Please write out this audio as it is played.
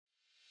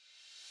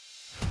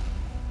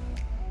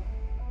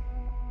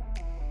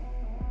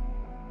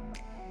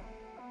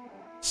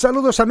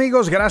Saludos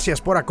amigos,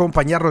 gracias por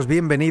acompañarnos,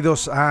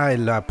 bienvenidos a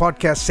el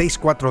podcast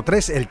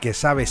 643, el que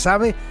sabe,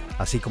 sabe,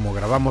 así como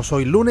grabamos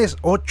hoy lunes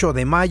 8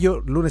 de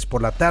mayo, lunes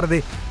por la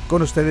tarde,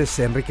 con ustedes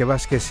Enrique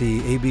Vasquez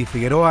y AB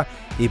Figueroa,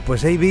 y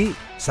pues AB,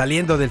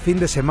 saliendo del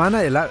fin de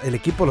semana, el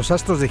equipo Los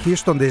Astros de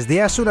Houston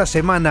desde hace una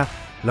semana,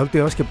 la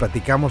última vez que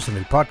platicamos en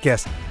el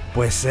podcast,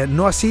 pues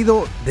no ha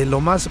sido de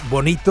lo más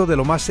bonito, de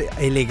lo más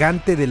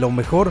elegante, de lo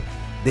mejor,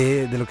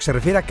 de lo que se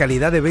refiere a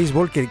calidad de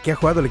béisbol que ha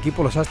jugado el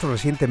equipo Los Astros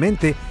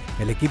recientemente.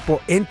 El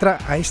equipo entra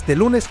a este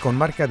lunes con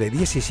marca de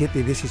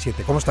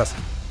 17-17. ¿Cómo estás?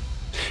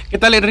 ¿Qué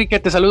tal, Enrique?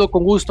 Te saludo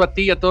con gusto a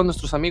ti y a todos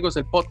nuestros amigos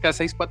del podcast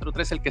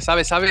 643, el que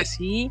sabe, sabe.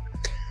 Sí,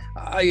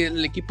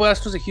 el equipo de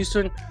Astros de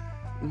Houston,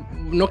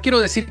 no quiero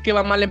decir que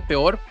va mal en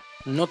peor,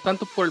 no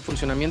tanto por el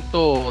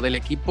funcionamiento del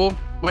equipo,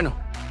 bueno,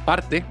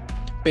 parte,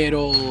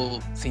 pero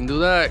sin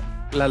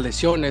duda las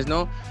lesiones,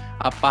 ¿no?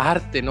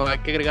 Aparte, ¿no? Hay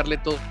que agregarle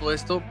todo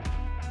esto.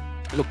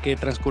 Lo que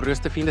transcurrió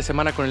este fin de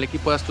semana con el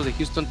equipo de Astros de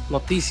Houston,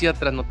 noticia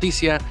tras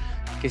noticia,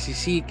 que si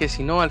sí, que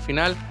si no, al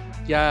final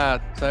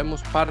ya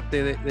sabemos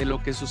parte de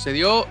lo que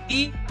sucedió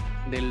y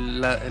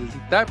del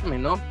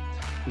dictamen, ¿no?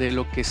 De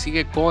lo que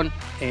sigue con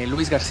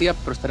Luis García,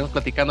 pero estaremos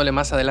platicándole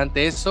más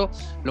adelante eso,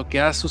 lo que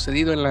ha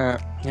sucedido en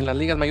las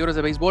ligas mayores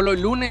de béisbol hoy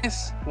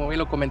lunes, como bien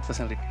lo comentas,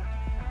 Enrique.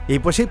 Y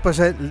pues sí, pues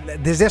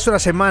desde hace una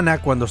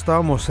semana, cuando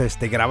estábamos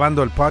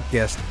grabando el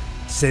podcast,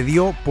 se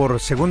dio por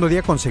segundo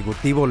día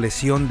consecutivo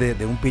lesión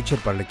de un pitcher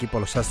para el equipo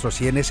de los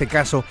Astros, y en ese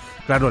caso,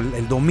 claro,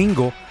 el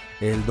domingo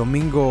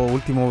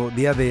último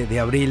día de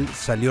abril,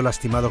 salió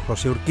lastimado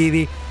José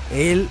Urquidy.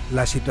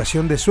 La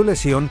situación de su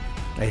lesión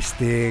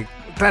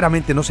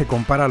claramente no se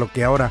compara a lo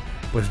que ahora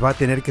pues va a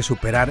tener que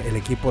superar el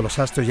equipo de los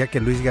Astros, ya que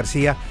Luis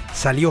García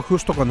salió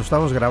justo cuando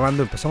estábamos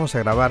grabando, empezamos a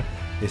grabar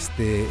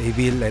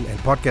el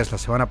podcast la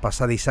semana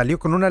pasada, y salió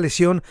con una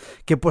lesión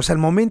que pues al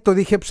momento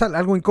dije, pues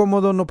algo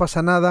incómodo, no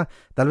pasa nada,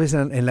 tal vez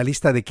en la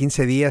lista de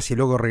 15 días y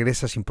luego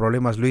regresa sin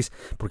problemas Luis,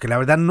 porque la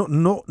verdad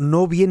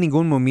no vi en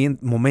ningún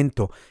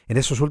momento en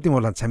esos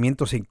últimos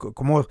lanzamientos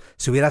cómo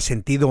se hubiera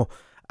sentido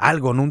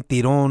algo, en un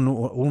tirón,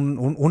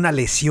 una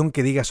lesión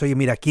que digas, oye,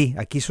 mira,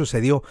 aquí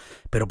sucedió.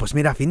 Pero pues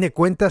mira, a fin de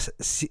cuentas,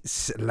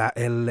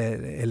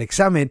 el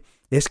examen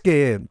es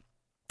que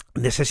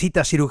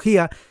necesita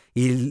cirugía,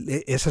 y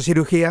esa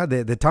cirugía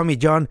de Tommy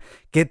John,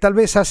 que tal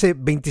vez hace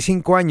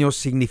 25 años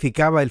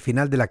significaba el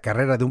final de la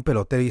carrera de un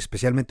pelotero y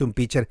especialmente un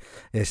pitcher,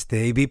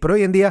 pero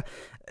hoy en día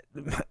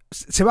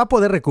se va a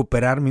poder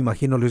recuperar, me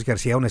imagino. Luis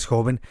García aún es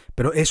joven,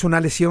 pero es una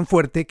lesión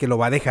fuerte que lo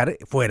va a dejar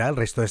fuera el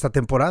resto de esta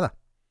temporada.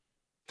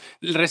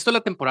 El resto de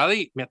la temporada,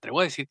 y me atrevo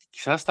a decir que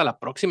quizás hasta la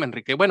próxima,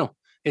 Enrique. Bueno,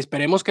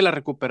 esperemos que la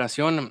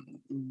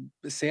recuperación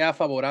sea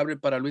favorable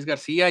para Luis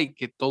García y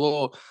que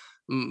todo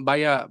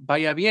vaya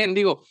bien.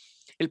 Digo,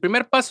 el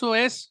primer paso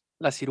es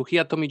la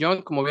cirugía Tommy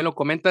John, como bien lo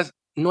comentas,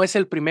 no es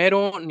el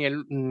primero ni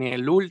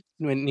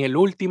el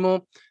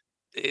último,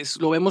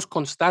 lo vemos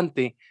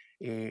constante,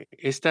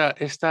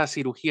 esta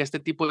cirugía,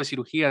 este tipo de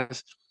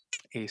cirugías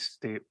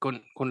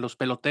con los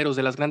peloteros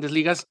de las Grandes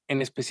Ligas,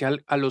 en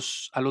especial a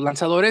los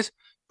lanzadores,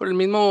 por el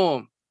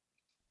mismo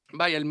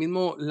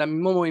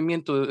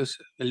movimiento,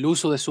 el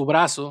uso de su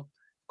brazo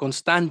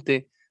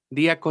constante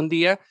día con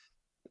día,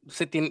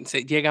 se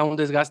llega a un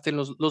desgaste en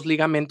los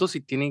ligamentos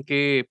y tienen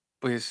que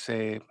pues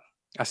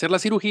hacer la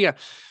cirugía.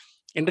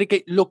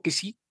 Enrique, lo que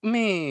sí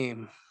me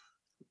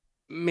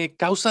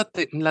causa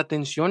la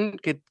tensión,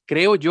 que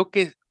creo yo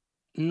que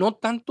no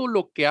tanto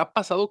lo que ha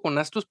pasado con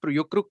Astros, pero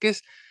yo creo que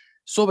es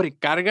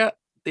sobrecarga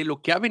de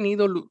lo que ha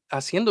venido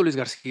haciendo Luis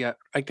García.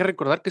 Hay que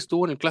recordar que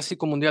estuvo en el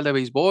Clásico Mundial de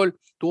Béisbol,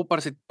 tuvo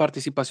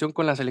participación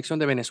con la selección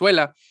de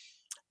Venezuela.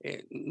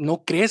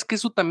 ¿No crees que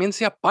eso también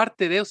sea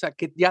parte de, o sea,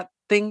 que ya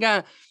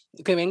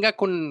que venga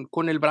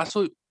con el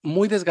brazo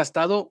muy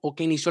desgastado, o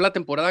que inició la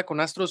temporada con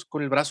Astros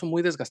con el brazo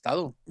muy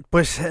desgastado?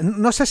 Pues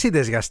no sé si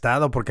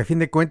desgastado, porque a fin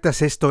de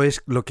cuentas esto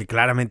es lo que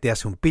claramente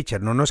hace un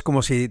pitcher, ¿no? No es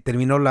como si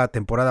terminó la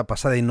temporada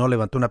pasada y no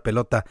levantó una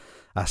pelota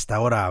hasta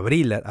ahora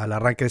abril, al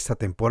arranque de esta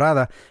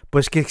temporada,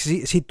 pues que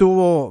sí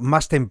tuvo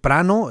más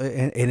temprano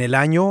en el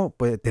año,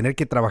 pues, tener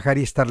que trabajar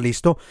y estar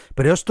listo,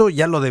 pero esto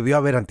ya lo debió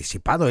haber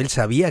anticipado. Él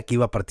sabía que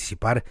iba a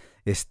participar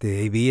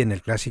AB en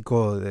el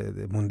Clásico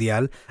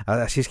Mundial,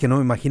 así es que no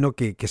me imagino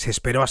que se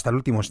esperó hasta el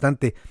último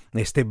instante,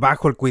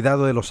 bajo el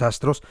cuidado de los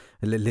Astros.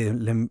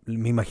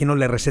 Me imagino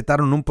le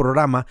recetaron un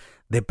programa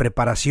de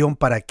preparación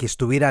para que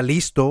estuviera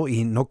listo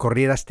y no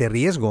corriera este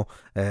riesgo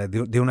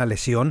de una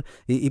lesión,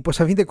 y pues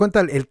a fin de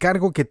cuentas el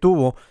cargo que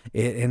tuvo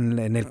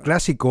en el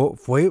Clásico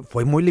fue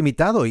muy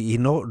limitado, y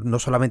no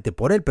solamente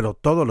por él, pero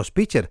todos los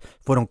pitchers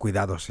fueron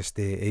cuidados,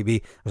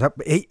 AB. O sea,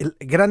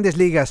 Grandes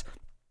Ligas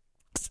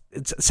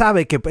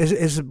sabe que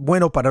es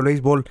bueno para el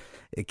béisbol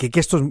que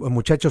estos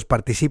muchachos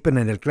participen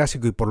en el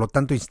Clásico, y por lo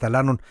tanto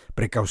instalaron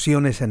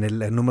precauciones en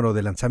el número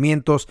de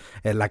lanzamientos,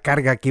 la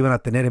carga que iban a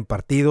tener en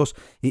partidos,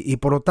 y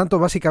por lo tanto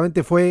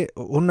básicamente fue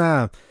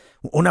una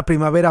una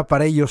primavera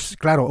para ellos,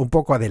 claro, un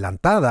poco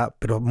adelantada,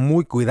 pero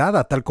muy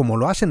cuidada, tal como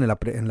lo hacen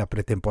en la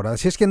pretemporada.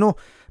 Así es que no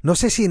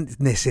sé si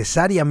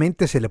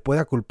necesariamente se le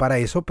pueda culpar a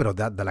eso, pero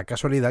da la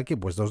casualidad que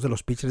pues dos de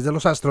los pitchers de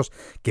los Astros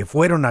que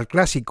fueron al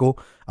clásico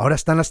ahora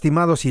están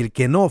lastimados, y el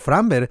que no,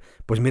 Framber,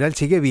 pues mira, él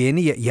sigue bien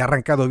y ha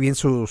arrancado bien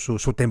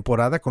su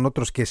temporada con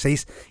otros que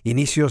 6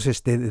 inicios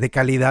de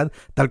calidad,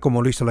 tal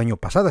como lo hizo el año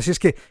pasado. Así es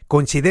que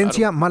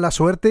coincidencia, Claro. mala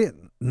suerte,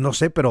 no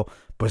sé, pero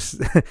pues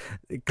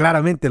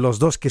claramente los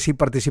dos que sí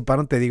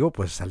participaron, te digo,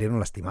 pues salieron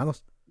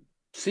lastimados.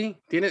 Sí,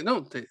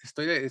 no,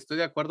 estoy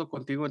de acuerdo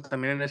contigo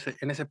también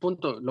en ese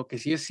punto. Lo que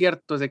sí es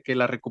cierto es de que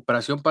la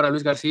recuperación para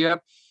Luis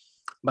García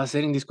va a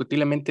ser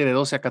indiscutiblemente de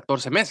 12 a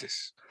 14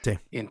 meses. Sí.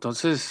 Y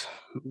entonces,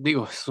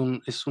 digo,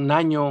 es un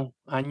año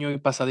y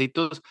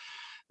pasaditos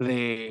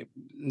de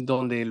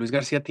donde Luis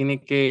García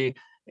tiene que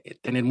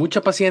tener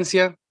mucha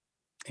paciencia,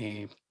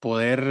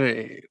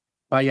 poder,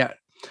 vaya,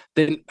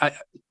 ten- a-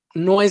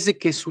 no es de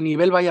que su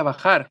nivel vaya a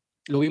bajar.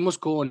 Lo vimos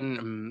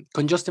con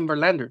Justin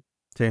Verlander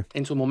Sí.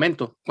 en su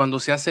momento, cuando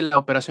se hace la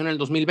operación en el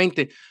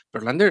 2020.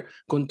 Verlander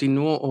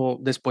continuó, o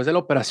después de la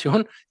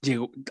operación,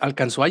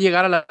 alcanzó a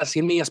llegar a las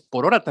 100 millas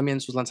por hora también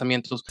en sus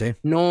lanzamientos. Sí.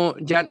 No,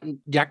 ya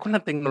con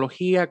la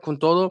tecnología, con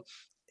todo,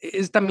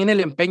 es también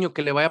el empeño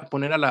que le vaya a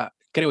poner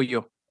creo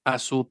yo, a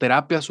su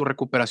terapia, a su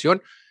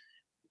recuperación.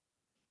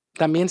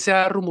 También se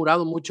ha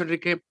rumorado mucho,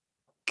 Enrique,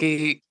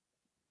 que,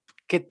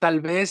 que tal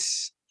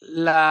vez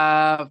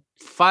la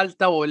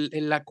falta o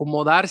el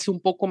acomodarse un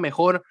poco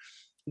mejor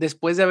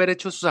después de haber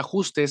hecho esos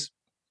ajustes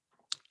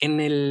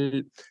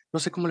no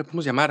sé cómo le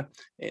podemos llamar,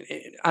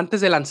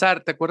 antes de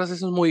lanzar, ¿te acuerdas de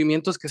esos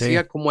movimientos que Sí.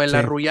 hacía como el Sí.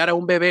 arrullar a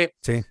un bebé?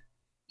 Sí.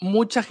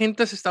 Mucha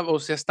gente se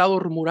ha estado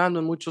rumorando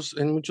en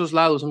muchos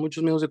lados, en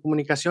muchos medios de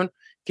comunicación,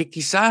 que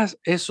quizás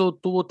eso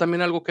tuvo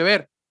también algo que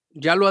ver.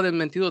 Ya lo ha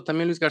desmentido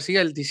también Luis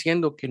García, él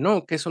diciendo que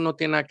no, que eso no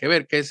tiene nada que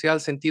ver, que se ha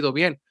sentido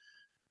bien.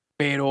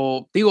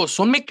 Pero digo,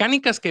 son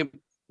mecánicas que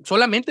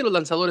solamente los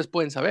lanzadores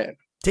pueden saber.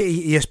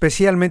 Sí, y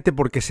especialmente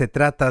porque se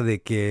trata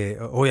de que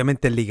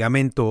obviamente el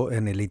ligamento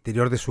en el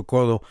interior de su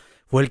codo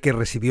fue el que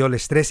recibió el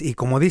estrés, y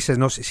como dices,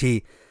 no,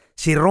 si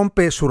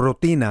rompe su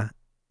rutina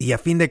y a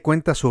fin de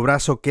cuentas su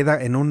brazo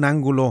queda en un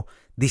ángulo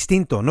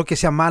distinto, no que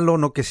sea malo,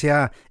 no que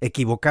sea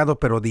equivocado,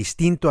 pero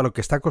distinto a lo que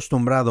está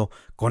acostumbrado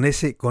con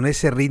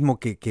ese ritmo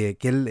que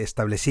él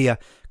establecía,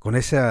 con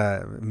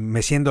esa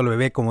meciendo al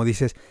bebé, como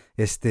dices,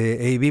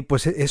 AB,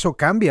 pues eso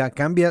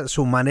cambia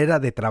su manera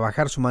de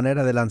trabajar, su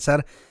manera de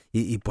lanzar.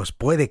 Y pues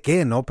puede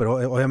que, ¿no? Pero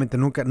obviamente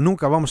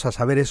nunca vamos a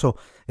saber eso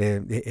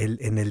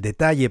en el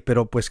detalle,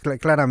 pero pues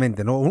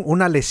claramente, ¿no?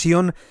 Una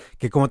lesión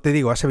que, como te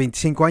digo, hace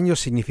 25 años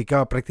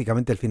significaba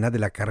prácticamente el final de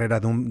la carrera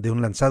de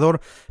un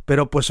lanzador,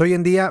 pero pues hoy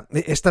en día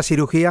esta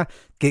cirugía,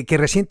 que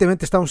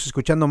recientemente estamos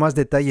escuchando más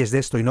detalles de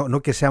esto, y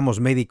no que seamos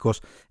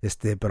médicos,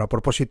 pero a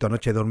propósito,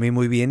 anoche dormí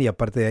muy bien y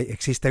aparte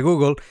existe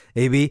Google,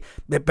 AB,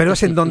 pero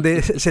es en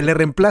donde se le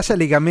reemplaza el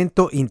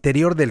ligamento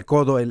interior del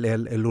codo,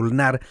 el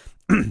ulnar.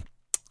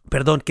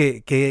 Perdón,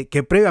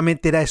 que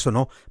previamente era eso,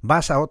 ¿no?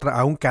 Vas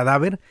a un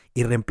cadáver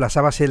y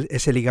reemplazabas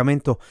ese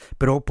ligamento.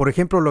 Pero, por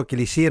ejemplo, lo que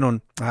le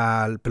hicieron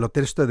al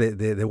pelotero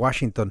de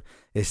Washington,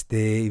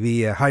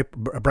 Bryce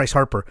Harper, Bryce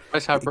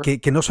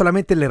Harper. que no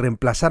solamente le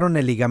reemplazaron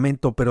el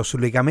ligamento, pero su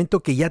ligamento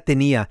que ya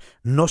tenía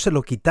no se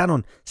lo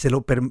quitaron,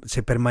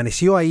 se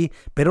permaneció ahí,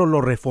 pero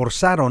lo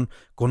reforzaron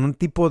con un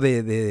tipo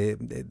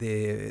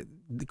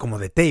como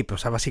de tape, o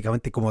sea,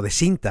 básicamente como de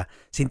cinta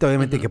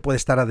obviamente que puede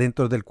estar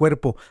adentro del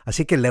cuerpo,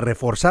 así que le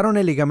reforzaron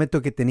el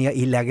ligamento que tenía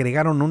y le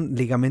agregaron un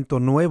ligamento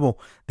nuevo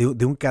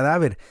de un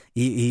cadáver,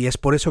 y es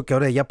por eso que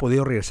ahora ya ha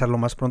podido regresar lo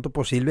más pronto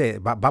posible,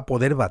 va a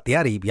poder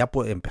batear, y ya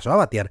empezó a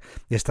batear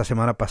esta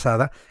semana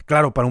pasada.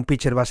 Claro, para un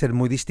pitcher va a ser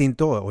muy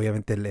distinto,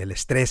 obviamente el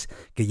estrés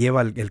que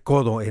lleva el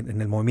codo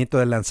en el movimiento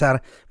de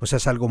lanzar, pues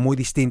es algo muy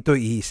distinto,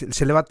 y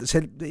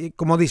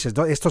como dices,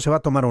 ¿no? Esto se va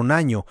a tomar un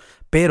año,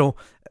 pero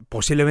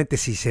posiblemente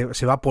si se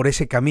va por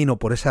ese camino,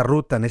 por esa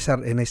ruta,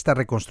 en esta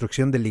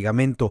reconstrucción del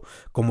ligamento,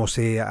 como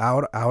se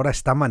ahora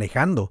está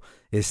manejando,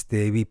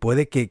 y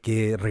puede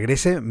que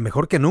regrese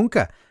mejor que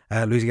nunca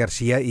a Luis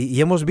García, y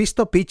hemos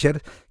visto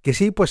pitchers que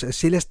sí, pues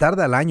sí les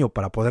tarda el año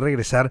para poder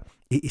regresar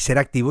y ser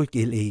activo,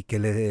 y que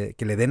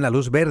le den la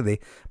luz verde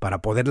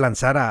para poder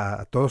lanzar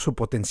a todo su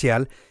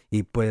potencial,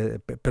 y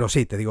pues, pero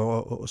sí, te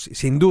digo,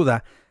 sin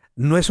duda,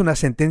 no es una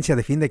sentencia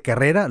de fin de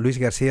carrera. Luis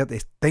García,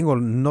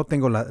 no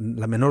tengo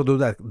la menor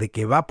duda de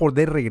que va a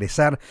poder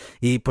regresar,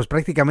 y pues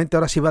prácticamente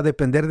ahora sí va a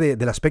depender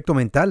del aspecto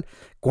mental,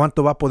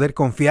 cuánto va a poder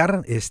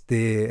confiar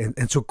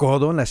en su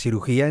codo, en la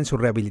cirugía, en su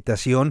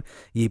rehabilitación,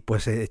 y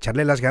pues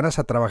echarle las ganas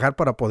a trabajar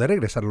para poder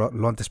regresar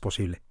lo antes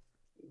posible.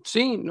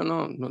 Sí,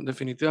 no,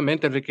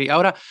 definitivamente, Enrique. Y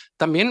ahora,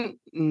 también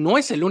no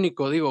es el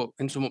único, digo,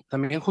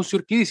 también José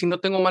Urquidi, si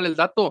no tengo mal el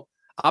dato,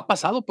 ha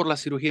pasado por la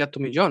cirugía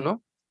Tommy John,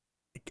 ¿no?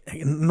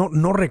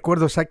 No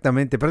recuerdo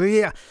exactamente, pero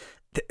ya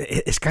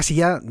es casi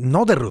ya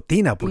no de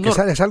rutina, porque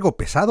No, es algo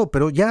pesado,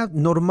 pero ya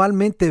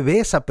normalmente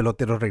ves a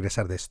peloteros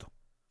regresar de esto.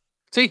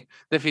 sí,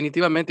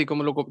 definitivamente. Y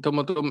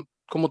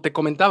como te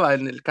comentaba,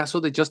 en el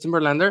caso de Justin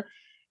Verlander,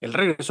 él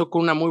regresó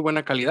con una muy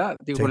buena calidad,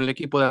 digo, Sí, con el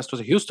equipo de Astros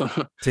de Houston,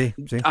 sí,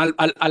 sí.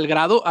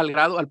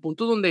 al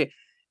punto donde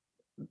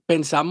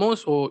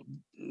pensamos o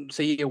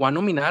se llegó a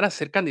nominar a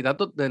ser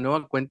candidato de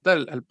nueva cuenta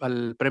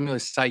al premio de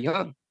Cy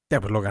Young.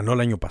 Ya, pues lo ganó el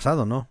año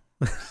pasado, ¿no?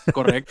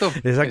 Correcto,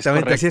 es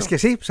Exactamente, así es correcto. que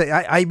sí,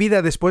 pues, hay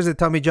vida después de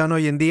Tommy John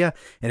hoy en día,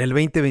 en el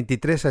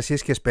 2023, así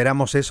es que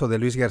esperamos eso de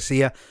Luis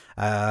García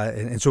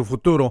en su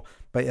futuro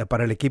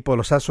para el equipo de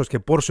los Astros, que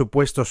por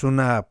supuesto es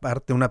una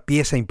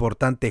pieza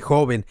importante,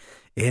 joven,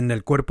 en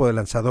el cuerpo de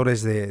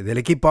lanzadores del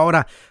equipo.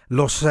 Ahora,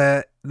 los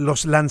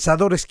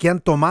lanzadores que han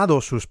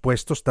tomado sus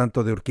puestos,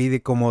 tanto de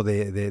Urquidy como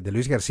de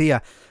Luis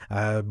García,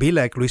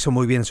 Vilak lo hizo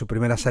muy bien en su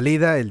primera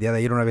salida, el día de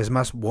ayer una vez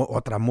más,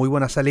 otra muy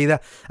buena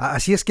salida.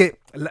 Así es que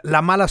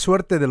la mala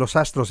suerte de los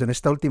Astros en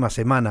esta última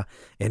semana,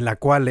 en la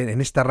cual,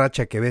 en esta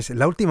racha que ves,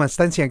 la última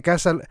instancia en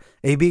casa,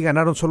 AB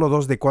ganaron solo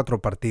 2 de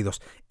 4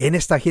 partidos. En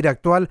esta gira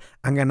actual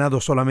han ganado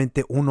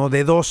solamente 1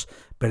 de 2,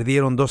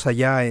 perdieron 2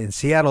 allá en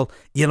Seattle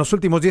y en los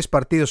últimos 10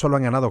 partidos solo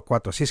han ganado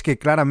 4. Así es que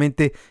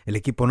claramente el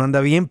equipo no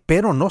anda bien,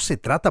 pero no se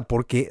trata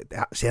porque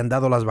se han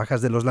dado las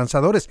bajas de los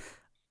lanzadores.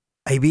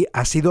 AB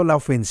ha sido la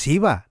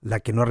ofensiva la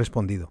que no ha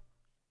respondido.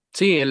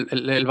 Sí,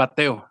 el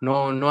bateo,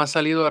 no ha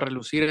salido a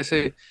relucir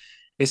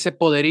ese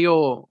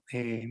poderío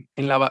en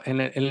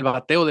el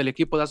bateo del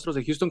equipo de Astros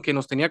de Houston que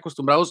nos tenía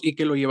acostumbrados y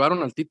que lo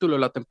llevaron al título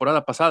la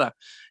temporada pasada.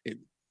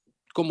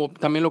 Como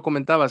también lo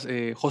comentabas,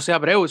 José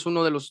Abreu es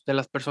uno de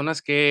las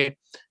personas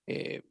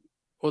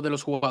o de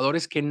los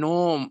jugadores que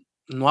no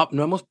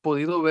hemos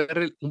podido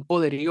ver un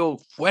poderío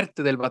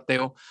fuerte del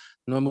bateo,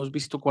 no hemos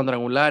visto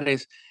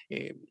cuadrangulares,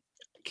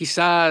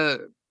 quizá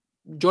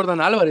Jordan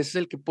Álvarez es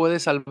el que puede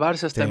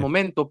salvarse hasta Sí. el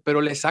momento,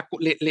 pero les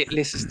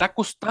está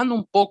costando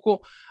un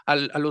poco a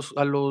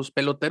los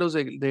peloteros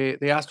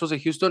de Astros de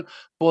Houston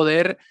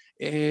poder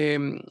eh,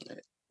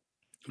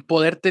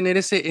 poder tener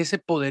ese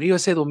poderío,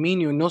 ese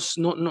dominio. No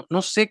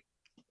sé,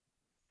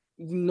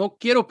 no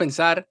quiero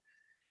pensar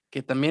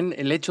que también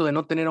el hecho de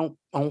no tener a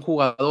un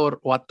jugador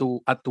o a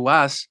tu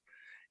as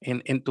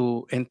en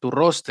tu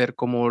roster,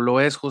 como lo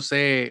es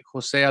José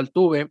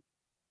Altuve,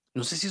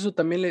 no sé si eso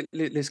también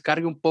les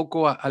cargue un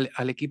poco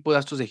al equipo de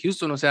Astros de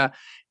Houston. O sea,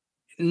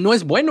 no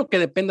es bueno que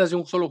dependas de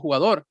un solo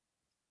jugador,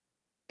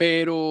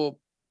 pero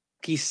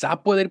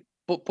quizá puede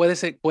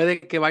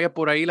que vaya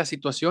por ahí la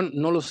situación,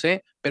 no lo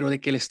sé, pero de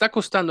que le está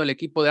costando al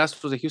equipo de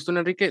Astros de Houston,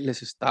 Enrique,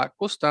 les está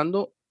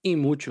costando y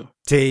mucho.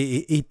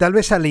 Sí, y tal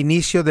vez al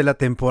inicio de la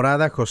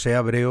temporada José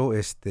Abreu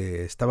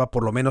estaba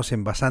por lo menos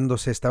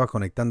envasándose, estaba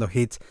conectando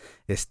hits,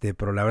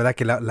 pero la verdad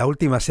que la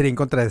última serie en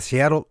contra de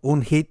Seattle,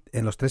 un hit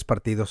en los 3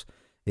 partidos,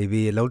 y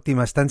vi la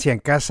última estancia en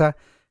casa,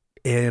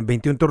 en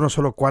 21 turnos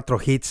solo 4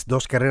 hits,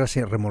 2 carreras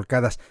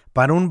remolcadas,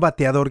 para un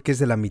bateador que es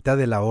de la mitad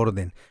de la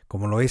orden,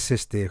 como lo es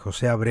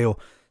José Abreu,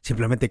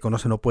 simplemente con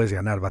eso no puedes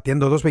ganar,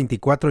 bateando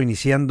 2.24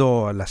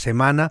 iniciando la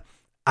semana.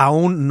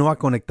 Aún no ha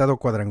conectado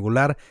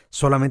cuadrangular,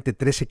 solamente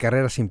 13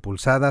 carreras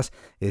impulsadas.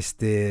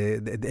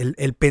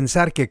 El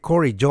pensar que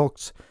Corey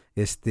Julks,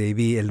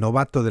 el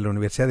novato de la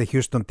Universidad de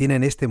Houston, tiene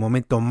en este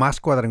momento más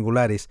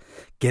cuadrangulares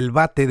que el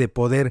bate de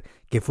poder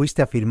que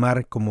fuiste a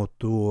firmar como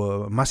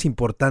tu más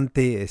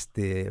importante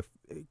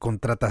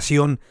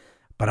contratación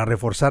para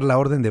reforzar la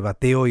orden de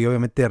bateo y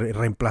obviamente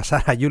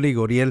reemplazar a Yuli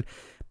Gurriel,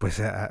 pues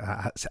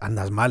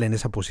andas mal en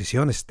esa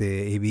posición,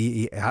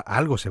 y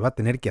algo se va a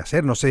tener que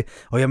hacer, no sé,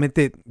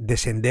 obviamente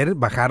descender,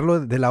 bajarlo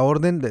de la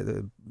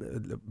orden,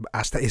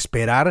 hasta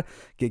esperar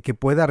que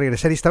pueda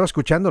regresar. Y estaba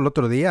escuchando el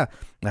otro día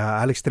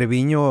a Alex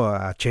Treviño,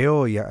 a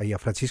Cheo y a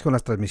Francisco en la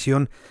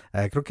transmisión,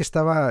 creo que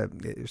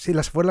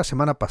fue la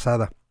semana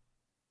pasada.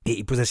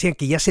 Y pues decían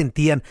que ya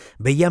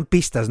veían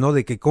pistas, ¿no?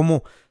 De que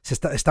cómo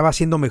estaba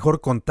haciendo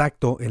mejor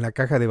contacto en la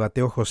caja de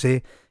bateo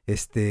José,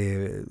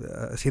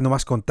 haciendo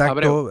más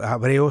contacto,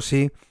 Abreu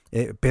sí,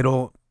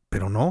 pero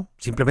no,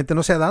 simplemente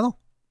no se ha dado.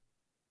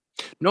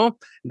 No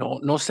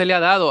se le ha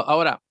dado.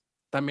 Ahora,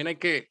 también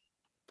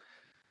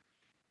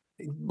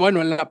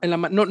bueno,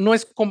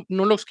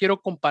 no los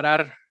quiero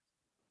comparar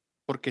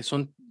porque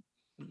son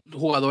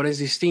jugadores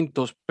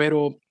distintos,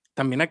 pero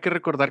también hay que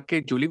recordar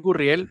que Yuli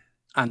Gurriel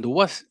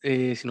anduvo,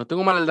 si no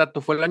tengo mal el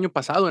dato, fue el año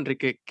pasado,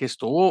 Enrique, que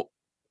estuvo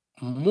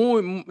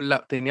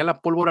tenía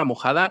la pólvora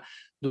mojada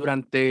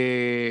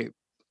durante,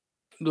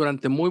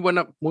 durante muy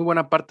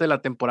buena parte de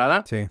la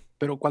temporada, Sí.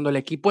 pero cuando el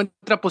equipo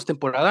entra a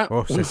postemporada,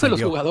 Oh, se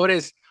salió.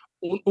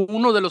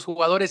 uno de los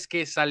jugadores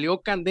que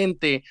salió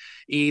candente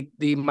y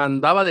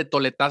mandaba de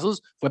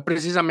toletazos fue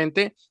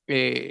precisamente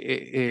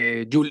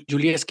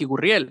Yulieski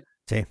Gurriel.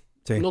 Sí,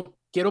 sí. No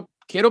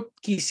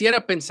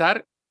quisiera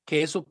pensar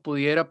que eso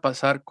pudiera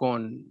pasar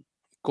con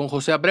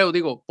José Abreu.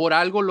 Digo, por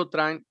algo lo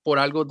traen, por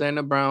algo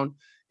Dana Brown,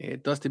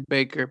 Dusty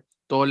Baker,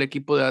 todo el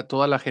equipo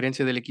toda la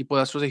gerencia del equipo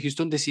de Astros de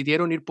Houston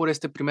decidieron ir por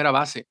primera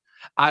base.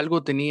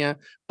 Algo tenía,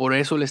 por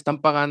eso le están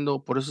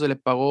pagando, por eso se le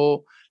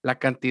pagó la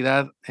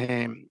cantidad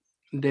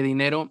de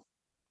dinero,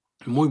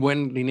 muy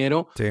buen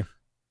dinero, Sí.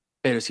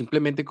 pero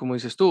simplemente, como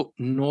dices tú,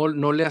 no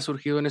le ha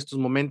surgido en estos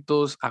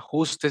momentos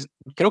ajustes.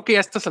 Creo que a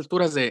estas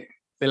alturas de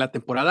la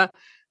temporada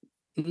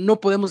no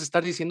podemos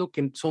estar diciendo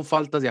que son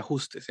faltas de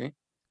ajustes, ¿eh?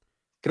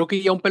 Creo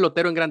que ya un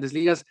pelotero en Grandes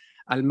Ligas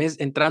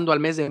entrando al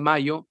mes de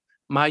mayo,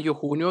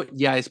 junio,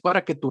 ya es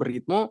para que tu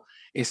ritmo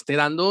esté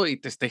dando y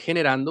te esté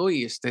generando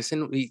y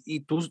y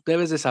tú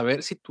debes de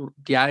saber si tú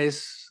ya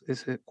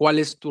cuál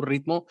es tu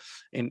ritmo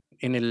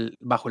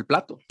bajo el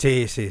plato.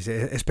 Sí, sí, sí,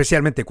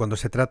 especialmente cuando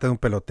se trata de un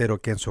pelotero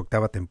que en su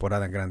octava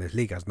temporada en Grandes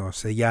Ligas, ¿no? O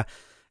sea,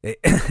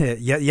 eh,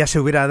 ya se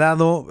hubiera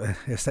dado,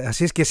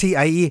 así es que sí,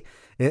 ahí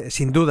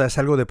sin duda es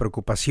algo de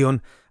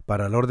preocupación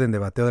para el orden de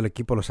bateo del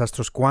equipo de los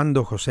Astros,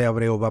 cuando José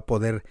Abreu va a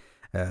poder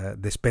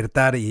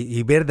despertar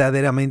y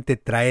verdaderamente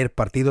traer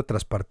partido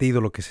tras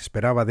partido lo que se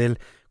esperaba de él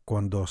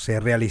cuando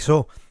se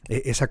realizó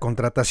esa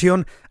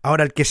contratación.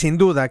 Ahora, el que sin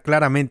duda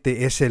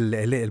claramente es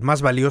el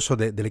más valioso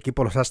del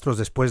equipo de los Astros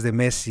después de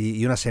mes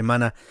y una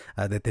semana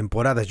de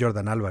temporada es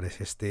Jordan Álvarez,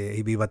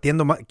 y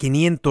batiendo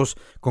 500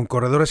 con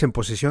corredores en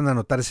posición de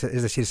anotar,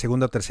 es decir,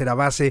 segunda o tercera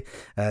base,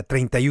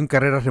 31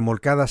 carreras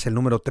remolcadas, el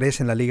número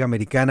 3 en la Liga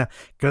Americana.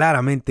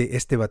 Claramente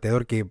este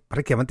bateador que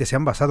prácticamente se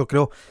han basado,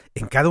 creo,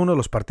 en cada uno de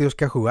los partidos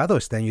que ha jugado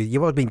este año.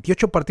 Lleva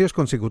 28 partidos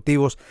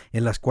consecutivos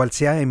en las cuales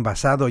se ha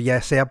envasado,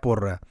 ya sea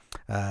por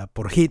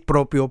hit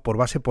propio, por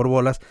base por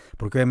bolas,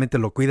 porque obviamente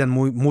lo cuidan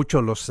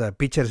mucho los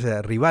pitchers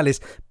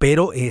rivales,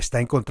 pero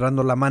está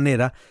encontrando la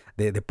manera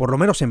de por lo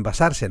menos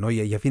envasarse, ¿no?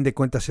 Y a fin de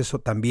cuentas eso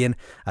también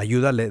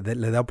ayuda, le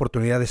da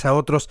oportunidades a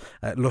otros.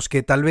 Los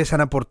que tal vez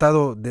han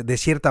aportado de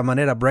cierta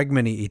manera,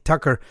 Bregman y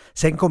Tucker,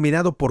 se han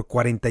combinado por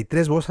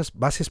 43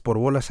 bases por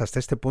bolas hasta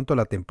este punto de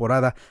la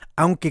temporada,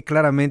 aunque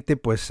claramente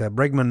pues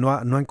Bregman no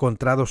ha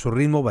encontrado su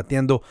ritmo,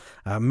 bateando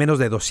menos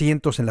de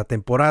 200 en la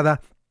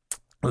temporada.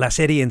 La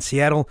serie en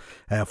Seattle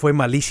fue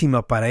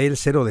malísima para él,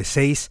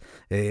 0-6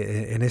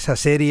 en esa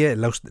serie.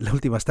 La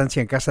última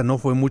estancia en casa no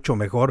fue mucho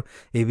mejor.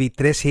 Vi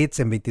 3 hits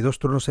en 22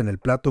 turnos en el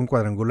plato, un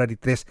cuadrangular y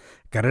 3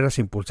 carreras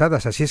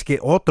impulsadas. Así es que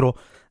otro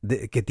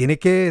que tiene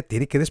que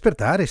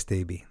despertar,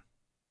 Vi.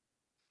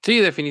 Sí,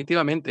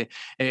 definitivamente.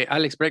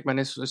 Alex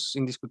Bregman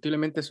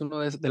indiscutiblemente es una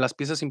de las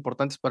piezas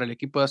importantes para el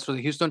equipo de Astros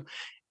de Houston,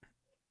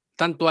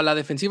 tanto a la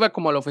defensiva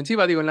como a la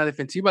ofensiva. Digo, en la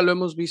defensiva lo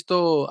hemos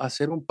visto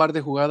hacer un par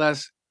de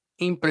jugadas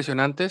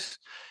impresionantes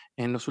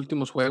en los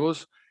últimos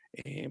juegos.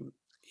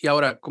 Y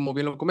ahora, como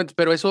bien lo comentas,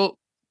 pero eso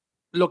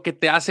lo que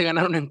te hace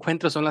ganar un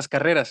encuentro son las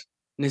carreras.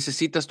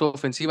 Necesitas tu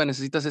ofensiva,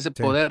 necesitas ese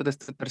Sí. poder de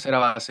esta tercera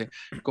base,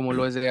 como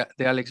lo es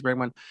de Alex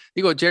Bregman.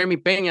 Digo, Jeremy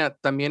Peña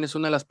también es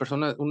una de las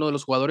personas, uno de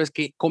los jugadores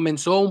que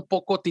comenzó un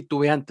poco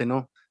titubeante,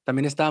 ¿no?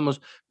 También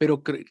estábamos,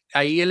 pero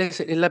ahí él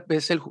es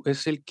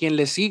el quien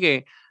le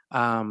sigue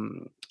a,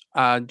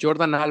 a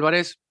Jordan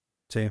Álvarez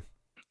Sí.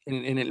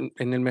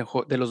 en el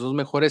mejor, de los dos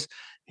mejores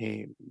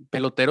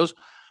peloteros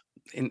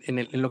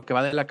en lo que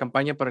va de la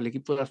campaña para el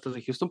equipo de Astros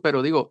de Houston.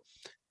 Pero digo,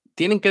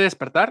 tienen que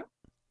despertar,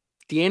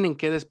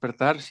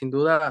 sin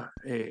duda.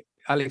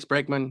 Alex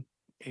Bregman,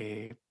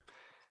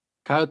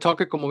 Kyle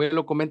Tucker, como bien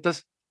lo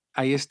comentas,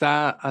 ahí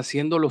está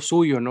haciendo lo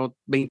suyo, ¿no?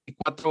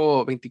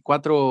 24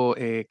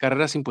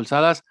 carreras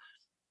impulsadas,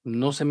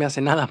 no se me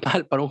hace nada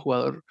mal para un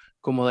jugador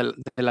como de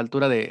la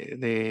altura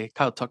de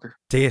Kyle Tucker.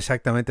 Sí,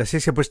 exactamente. Así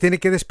es que pues tiene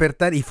que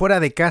despertar, y fuera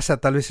de casa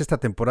tal vez esta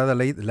temporada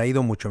le ha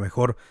ido mucho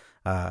mejor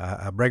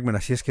a Bregman,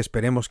 así es que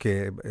esperemos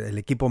que el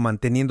equipo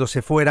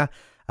manteniéndose fuera,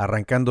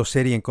 arrancando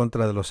serie en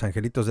contra de los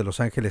Angelitos de Los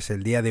Ángeles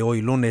el día de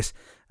hoy lunes,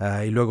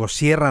 y luego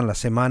cierran la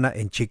semana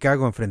en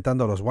Chicago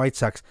enfrentando a los White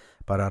Sox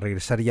para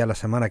regresar ya la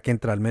semana que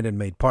entra al Minute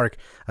Maid Park.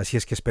 Así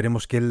es que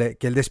esperemos que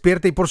él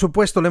despierte, y por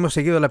supuesto le hemos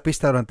seguido la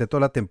pista durante toda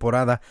la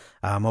temporada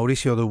a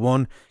Mauricio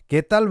Dubón,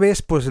 que tal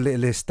vez pues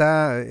le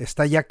está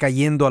ya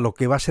cayendo a lo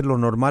que va a ser lo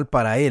normal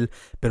para él,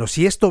 pero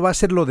si esto va a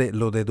ser lo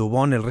de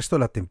Dubón el resto de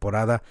la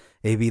temporada,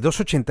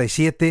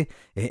 2.87,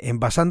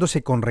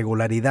 envasándose con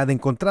regularidad,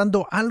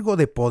 encontrando algo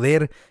de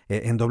poder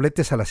en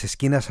dobletes a las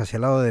esquinas hacia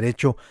el lado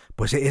derecho,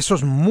 pues eso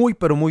es muy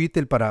pero muy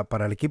útil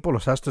para el equipo de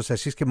los Astros.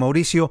 Así es que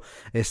Mauricio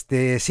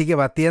sigue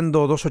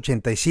batiendo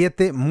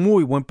 2.87,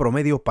 muy buen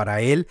promedio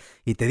para él,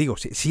 y te digo,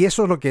 si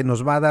eso es lo que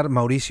nos va a dar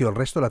Mauricio el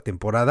resto de la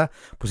temporada,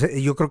 pues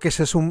yo creo que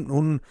ese es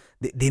un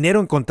dinero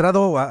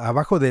encontrado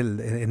abajo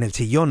en el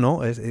sillón,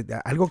 ¿no? Es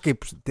algo que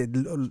pues,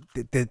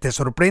 te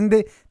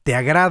sorprende, te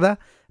agrada,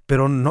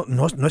 pero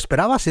no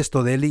esperabas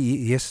esto de él,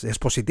 y es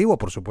positivo,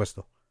 por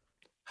supuesto.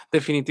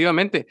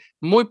 Definitivamente,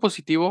 muy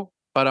positivo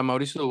para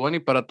Mauricio Dubón y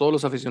para todos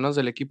los aficionados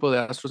del equipo de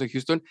Astros de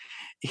Houston.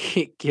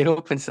 Y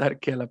quiero pensar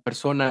que a la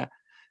persona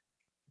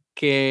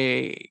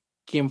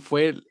quien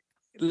fue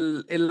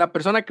la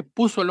persona que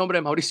puso el nombre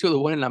de Mauricio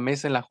Dubón en la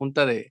mesa, en la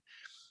junta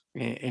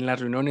en las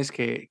reuniones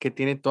que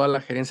tiene toda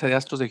la gerencia de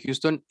Astros de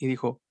Houston, y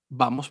dijo,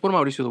 vamos por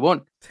Mauricio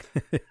Dubón.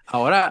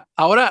 Ahora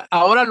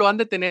lo han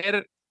de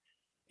tener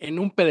en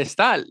un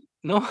pedestal,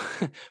 ¿no?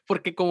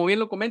 Porque como bien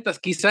lo comentas,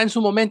 quizá en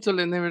su momento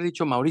le han de haber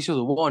dicho Mauricio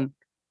Dubón,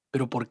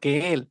 pero ¿por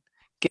qué él?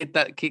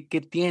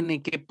 ¿Qué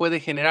tiene? ¿Qué puede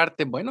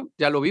generarte? Bueno,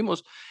 ya lo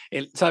vimos.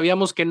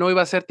 Sabíamos que no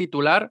iba a ser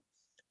titular.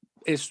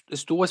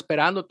 Estuvo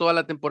esperando toda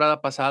la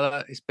temporada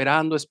pasada,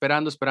 esperando.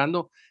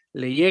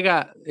 Le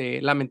llega,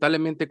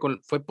 lamentablemente,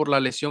 fue por la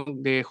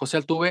lesión de José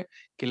Altuve,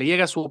 que le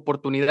llega su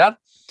oportunidad.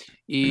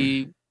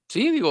 Y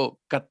sí, digo,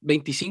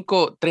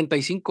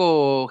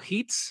 35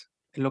 hits,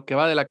 en lo que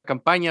va de la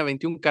campaña,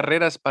 21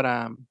 carreras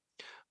para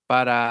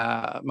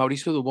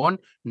Mauricio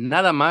Dubón.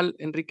 Nada mal,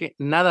 Enrique,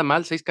 nada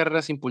mal, 6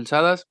 carreras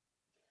impulsadas.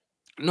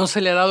 No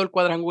se le ha dado el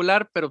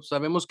cuadrangular, pero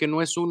sabemos que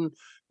no es un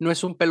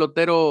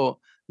pelotero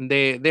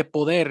de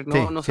poder, Sí,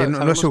 ¿no? No sí, no es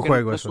sabemos su que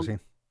juego, eso sí.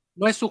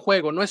 no es su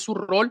juego, no es su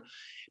rol,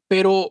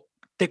 pero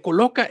te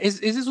coloca,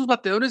 es de esos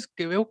bateadores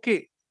que veo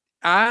que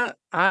ha,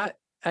 ha,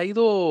 ha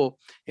ido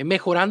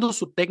mejorando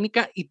su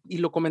técnica y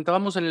lo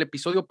comentábamos en el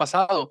episodio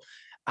pasado,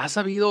 ha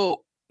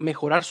sabido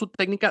mejorar su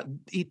técnica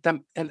y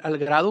al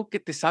grado que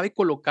te sabe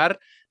colocar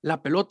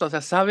la pelota, o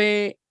sea,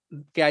 sabe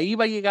que ahí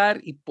va a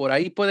llegar y por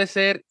ahí puede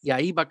ser y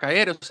ahí va a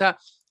caer, o sea,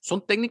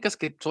 son técnicas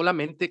que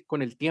solamente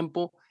con el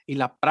tiempo y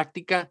la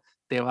práctica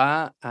te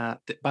vas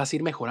a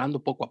ir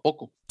mejorando poco a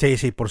poco. Sí,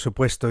 sí, por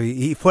supuesto.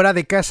 Y fuera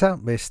de casa,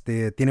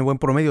 tiene buen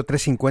promedio,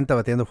 3.50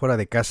 bateando fuera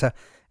de casa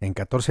en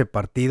 14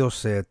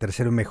 partidos,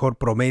 tercero mejor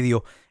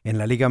promedio en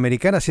la Liga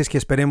Americana. Así es que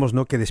esperemos,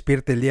 ¿no?, que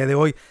despierte el día de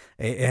hoy.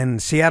 En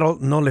Seattle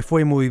no le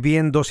fue muy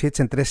bien, 2 hits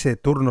en 13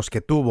 turnos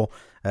que tuvo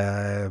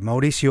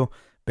Mauricio,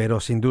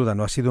 pero sin duda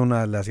no ha sido una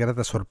de las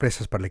gratas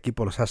sorpresas para el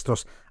equipo de los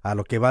Astros a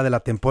lo que va de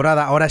la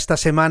temporada. Ahora esta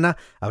semana,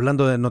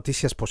 hablando de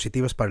noticias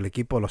positivas para el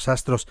equipo de los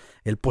Astros,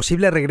 el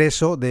posible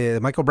regreso de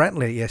Michael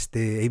Brantley,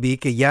 AB,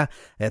 que ya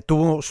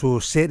tuvo su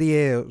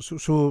serie,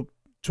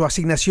 su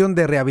asignación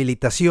de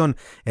rehabilitación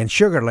en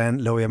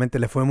Sugarland, obviamente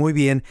le fue muy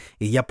bien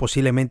y ya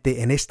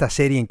posiblemente en esta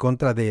serie en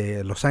contra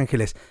de Los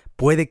Ángeles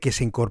puede que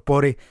se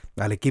incorpore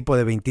al equipo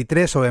de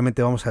 23.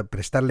 Obviamente vamos a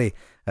prestarle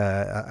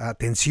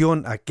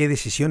atención a qué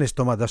decisiones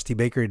toma Dusty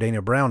Baker y Dana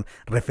Brown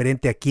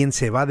referente a quién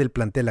se va del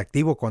plantel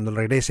activo cuando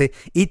regrese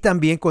y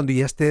también cuando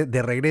ya esté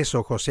de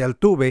regreso José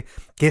Altuve,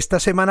 que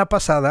esta semana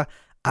pasada,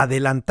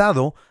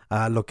 adelantado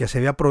a lo que se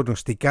había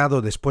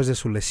pronosticado después de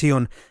su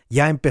lesión,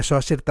 ya empezó a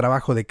hacer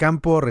trabajo de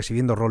campo,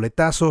 recibiendo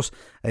roletazos,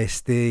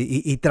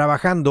 y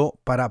trabajando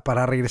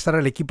para regresar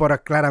al equipo.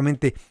 Ahora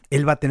claramente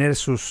él va a tener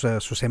su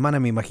semana,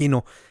 me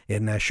imagino,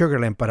 en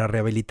Sugarland para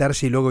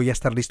rehabilitarse y luego ya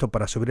estar listo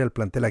para subir al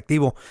plantel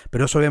activo,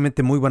 pero es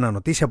obviamente muy buena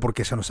noticia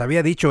porque se nos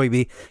había dicho,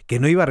 Ivy, que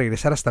no iba a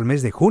regresar hasta el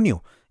mes de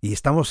junio y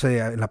estamos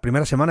en la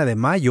primera semana de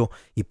mayo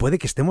y puede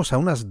que estemos a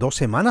unas 2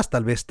 semanas,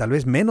 tal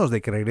vez menos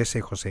de que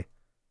regrese José.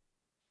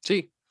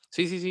 Sí,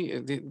 sí,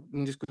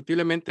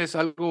 indiscutiblemente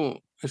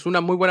es una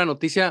muy buena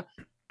noticia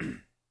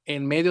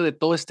en medio de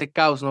todo este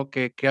caos, ¿no?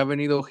 Que ha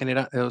venido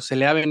se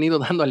le ha venido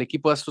dando al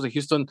equipo de Astros de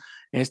Houston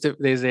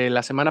desde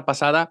la semana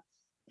pasada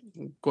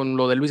con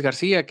lo de Luis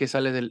García, que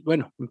sale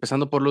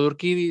empezando por lo de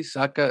Urquidy,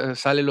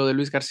 sale lo de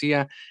Luis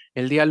García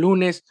el día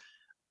lunes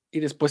y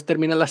después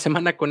termina la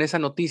semana con esa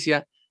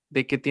noticia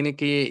de que tiene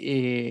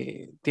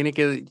que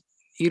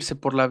irse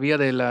por la vía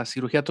de la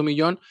cirugía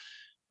tomillón.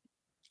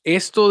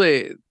 Esto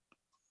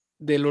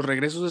de los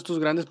regresos de estos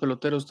grandes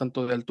peloteros,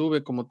 tanto de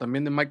Altuve como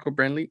también de Michael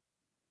Brantley,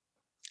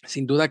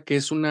 sin duda que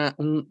es un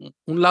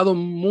lado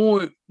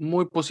muy,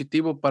 muy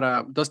positivo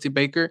para Dusty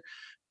Baker,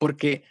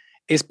 porque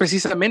es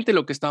precisamente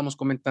lo que estábamos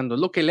comentando,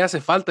 es lo que le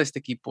hace falta a este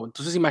equipo.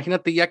 Entonces,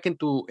 imagínate ya que en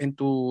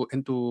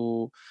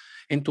tu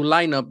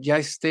lineup ya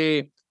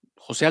esté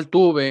José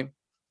Altuve,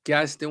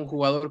 ya esté un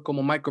jugador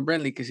como Michael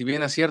Brantley, que si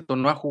bien es cierto,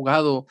 no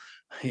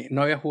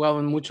había jugado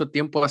en mucho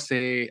tiempo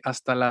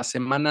hasta la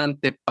semana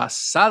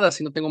antepasada,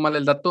 si no tengo mal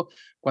el dato,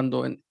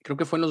 creo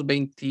que fue en los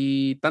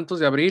 20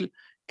 de abril,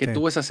 que Sí.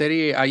 tuvo esa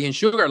serie ahí en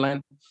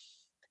Sugarland,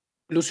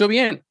 lució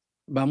bien.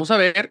 Vamos a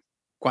ver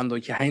cuando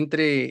ya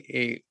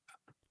entre,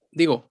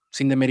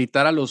 sin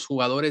demeritar a los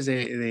jugadores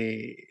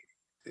de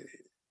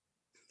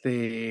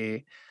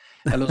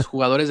a los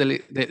jugadores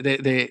de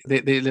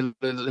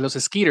los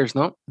Skeeters,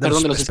 ¿no? De Perdón,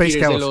 los de los Space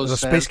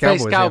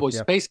Skeeters, de Cowboys,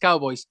 los Space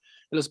Cowboys,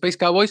 de los Space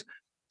Cowboys,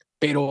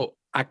 pero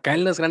acá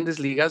en las Grandes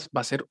Ligas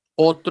va a ser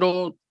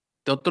otro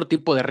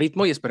tipo de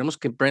ritmo y esperemos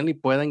que Brantley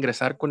pueda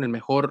ingresar con el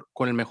mejor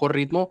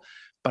ritmo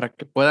para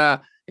que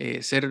pueda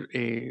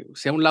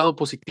sea un lado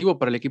positivo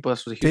para el equipo de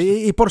Astros de Houston.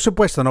 Sí, y por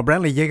supuesto, ¿no?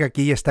 Brantley llega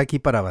aquí y está aquí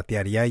para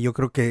batear. Ya yo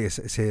creo que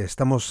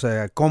estamos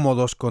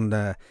cómodos con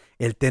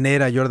el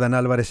tener a Jordan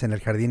Álvarez en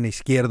el jardín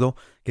izquierdo,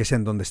 que es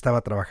en donde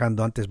estaba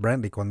trabajando antes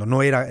Brantley, cuando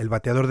no era el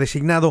bateador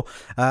designado.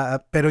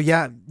 Pero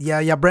ya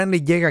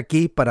Brantley llega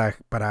aquí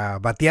para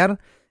batear.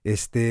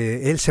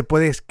 Él se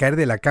puede caer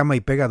de la cama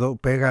y pega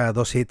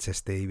 2 hits, o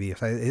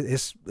sea,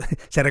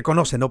 se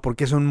reconoce, ¿no?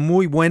 Porque es un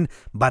muy buen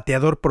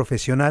bateador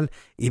profesional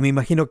y me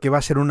imagino que va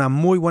a ser una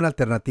muy buena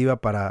alternativa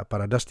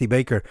para Dusty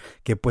Baker,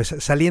 que pues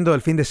saliendo del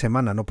fin de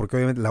semana, ¿no? Porque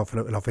obviamente la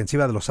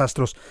ofensiva de los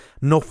Astros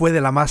no fue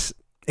de la más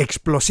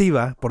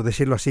explosiva, por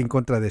decirlo así, en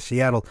contra de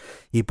Seattle,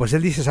 y pues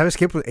él dice, ¿sabes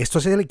qué? Pues esto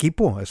es el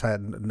equipo, o sea,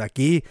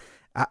 aquí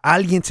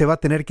alguien se va a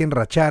tener que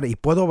enrachar y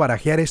puedo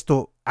barajear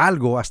esto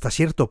algo hasta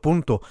cierto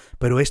punto,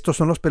 pero estos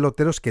son los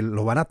peloteros que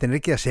lo van a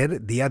tener que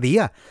hacer día a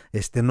día.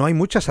 No hay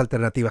muchas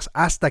alternativas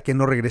hasta que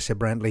no regrese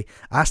Brantley,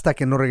 hasta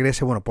que no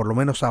regrese, bueno, por lo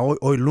menos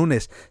hoy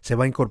lunes se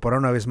va a incorporar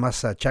una vez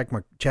más a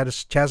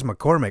Chas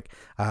McCormick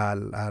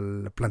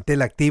al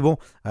plantel activo.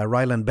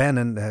 Ryland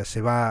Bannon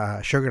se va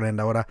a Sugarland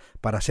ahora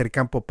para hacer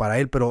campo para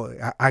él, pero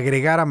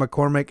agregar a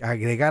McCormick,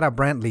 agregar a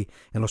Brantley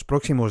en los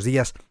próximos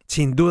días,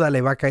 sin duda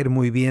le va a caer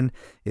muy bien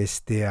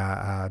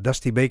a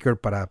Dusty Baker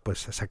para pues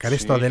sacar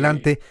esto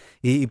adelante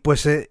y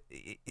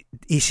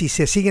si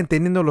se siguen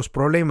teniendo los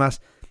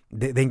problemas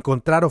de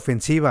encontrar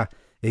ofensiva,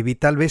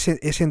 tal vez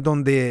es en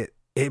donde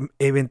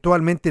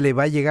eventualmente le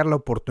va a llegar la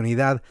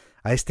oportunidad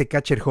a este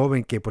catcher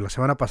joven que pues la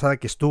semana pasada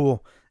que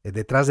estuvo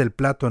detrás del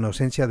plato en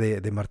ausencia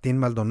de Martín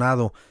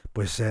Maldonado,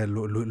 pues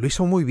lo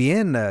hizo muy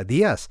bien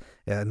Díaz,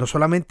 no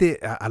solamente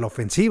a la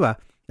ofensiva,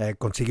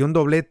 consiguió un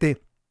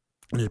doblete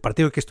en el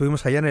partido que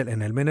estuvimos allá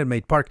en el Minute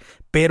Maid Park,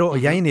 pero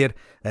Yainer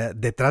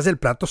detrás del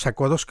plato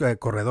sacó a 2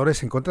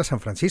 corredores en contra de San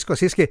Francisco,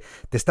 así es que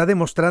te está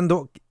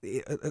demostrando,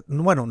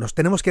 bueno, nos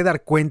tenemos que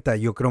dar cuenta,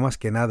 yo creo más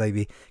que nada,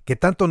 Ivy, que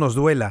tanto nos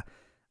duela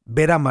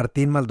ver a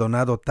Martín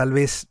Maldonado tal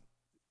vez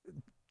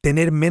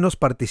tener menos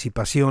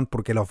participación,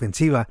 porque la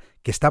ofensiva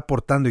que está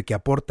aportando y que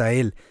aporta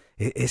él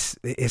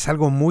es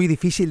algo muy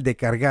difícil de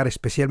cargar,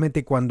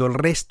 especialmente cuando el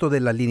resto de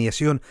la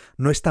alineación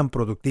no es tan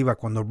productiva,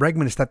 cuando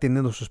Bregman está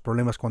teniendo sus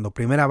problemas, cuando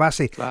primera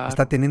base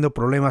está teniendo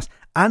problemas.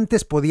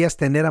 Antes podías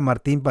tener a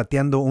Martín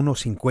bateando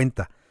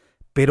 1.50,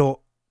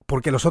 pero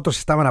porque los otros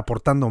estaban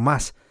aportando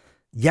más.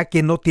 Ya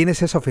que no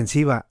tienes esa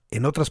ofensiva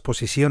en otras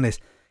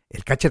posiciones,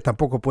 el catcher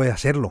tampoco puede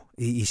hacerlo.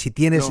 Y si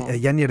tienes a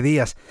Yanier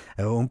Díaz,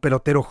 un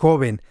pelotero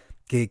joven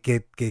que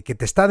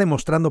te está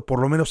demostrando por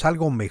lo menos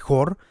algo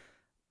mejor,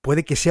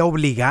 puede que sea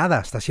obligada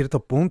hasta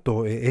cierto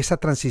punto esa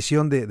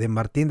transición de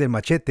Martín del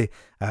Machete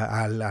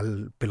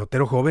al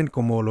pelotero joven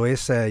como lo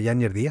es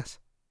Yanier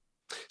Díaz.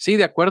 Sí,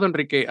 de acuerdo,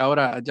 Enrique.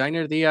 Ahora, a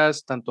Yanier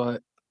Díaz,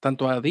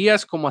 tanto a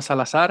Díaz como a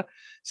Salazar,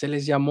 se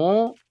les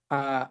llamó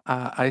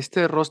a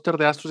este roster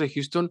de Astros de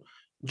Houston.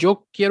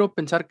 Yo quiero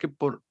pensar que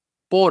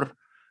por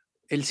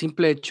el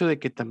simple hecho de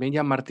que también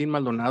ya Martín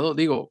Maldonado,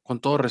 digo, con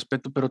todo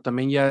respeto, pero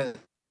también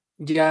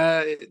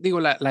digo,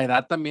 la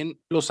edad también,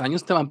 los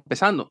años te van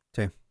pesando.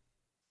 Sí.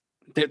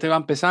 Te va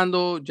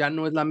empezando, ya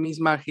no es la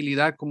misma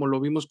agilidad como lo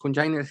vimos con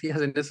Jainer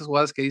Díaz en esas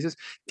jugadas que dices,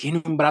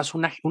 tiene un brazo,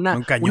 Un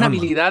cañón, una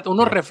habilidad,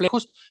 unos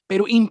reflejos,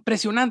 pero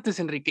impresionantes,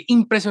 Enrique,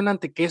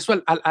 impresionante, que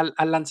eso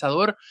al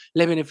lanzador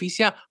le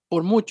beneficia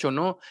por mucho,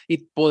 ¿no?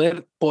 Y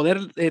poder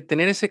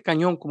tener ese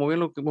cañón, como bien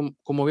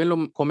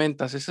lo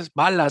comentas, esas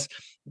balas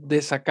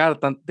de sacar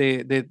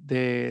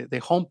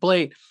de home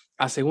play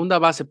a segunda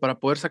base para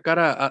poder sacar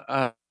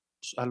a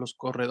los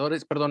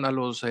corredores, perdón, a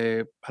los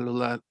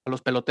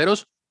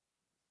peloteros.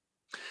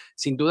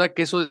 Sin duda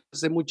que eso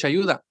es de mucha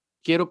ayuda.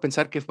 Quiero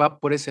pensar que va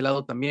por ese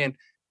lado también,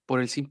 por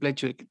el simple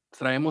hecho de que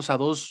traemos a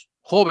 2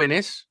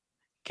 jóvenes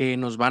que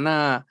nos van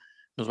a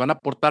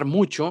aportar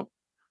mucho,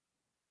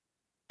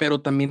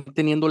 pero también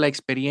teniendo la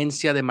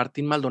experiencia de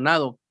Martín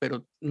Maldonado,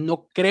 pero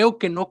no creo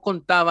que no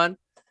contaban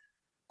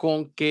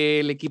con que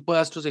el equipo de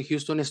Astros de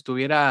Houston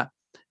estuviera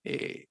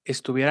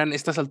en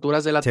estas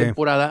alturas de la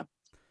temporada,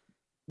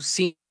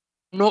 sí,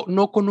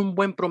 no con un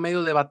buen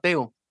promedio de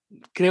bateo.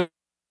 Creo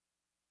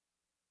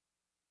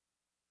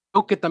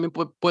que también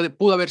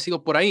pudo haber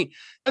sido por ahí.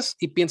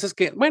 Y piensas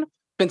que, bueno,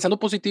 pensando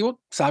positivo,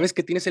 sabes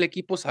que tienes el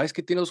equipo, sabes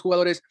que tienes los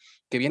jugadores,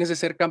 que vienes de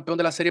ser campeón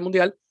de la Serie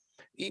Mundial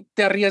y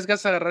te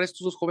arriesgas a agarrar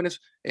estos 2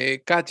 jóvenes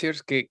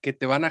catchers que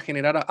te van a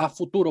generar a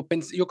futuro.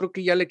 Yo creo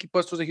que ya el equipo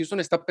de Astros de Houston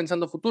está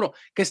pensando a futuro,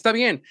 que está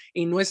bien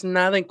y no es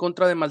nada en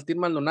contra de Martín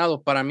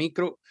Maldonado. Para mí,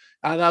 creo,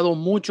 ha dado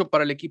mucho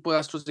para el equipo de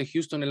Astros de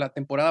Houston. En la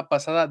temporada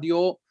pasada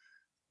dio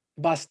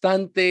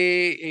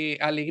bastante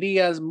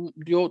alegrías,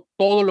 dio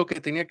todo lo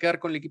que tenía que dar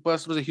con el equipo de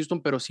Astros de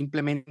Houston, pero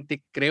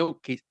simplemente creo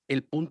que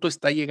el punto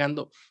está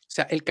llegando, o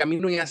sea, el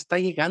camino ya está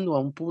llegando a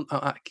un punto,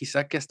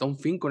 quizá que hasta un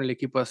fin con el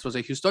equipo de Astros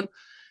de Houston,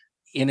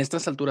 y en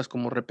estas alturas,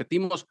 como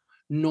repetimos,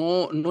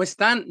 no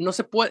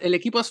se puede, el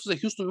equipo de Astros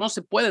de Houston no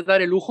se puede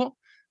dar el lujo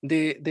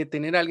de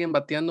tener a alguien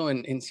bateando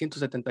en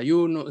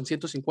 171, en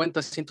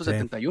 150,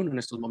 171 en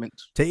estos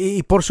momentos. Sí,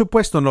 y por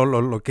supuesto, no,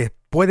 lo que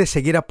puede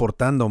seguir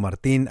aportando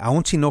Martín,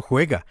 aun si no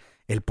juega,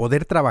 el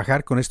poder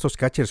trabajar con estos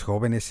catchers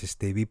jóvenes,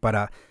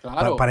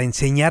 para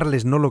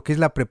enseñarles, ¿no?, lo que es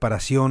la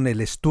preparación,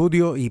 el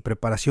estudio y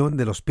preparación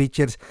de los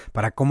pitchers,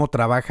 para cómo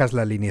trabajas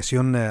la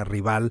alineación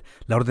rival,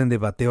 la orden de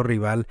bateo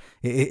rival,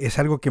 es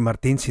algo que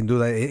Martín, sin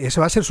duda,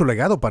 eso va a ser su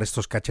legado para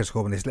estos catchers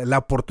jóvenes, la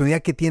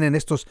oportunidad que tienen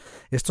estos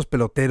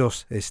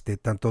peloteros,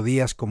 tanto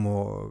Díaz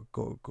como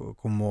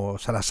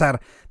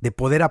Salazar, de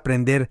poder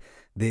aprender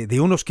de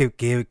unos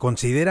que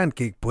consideran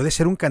que puede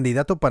ser un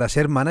candidato para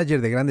ser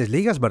manager de Grandes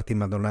Ligas, Martín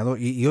Maldonado,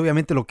 y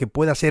obviamente lo que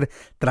puede hacer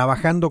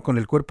trabajando con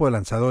el cuerpo de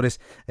lanzadores,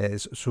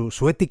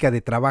 su ética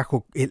de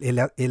trabajo,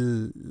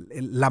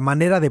 la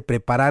manera de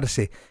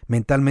prepararse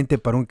mentalmente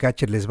para un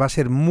catcher les va a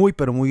ser muy,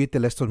 pero muy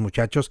útil a estos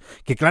muchachos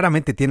que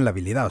claramente tienen la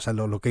habilidad. O sea,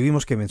 lo que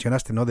vimos que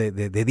mencionaste, ¿no?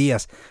 De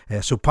Díaz,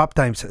 su pop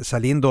times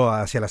saliendo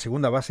hacia la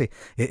segunda base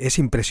es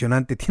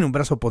impresionante, tiene un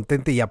brazo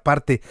potente y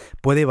aparte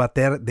puede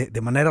batear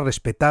de manera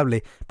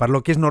respetable para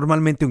lo que es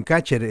normalmente un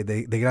catcher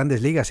de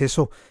Grandes Ligas.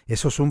 Eso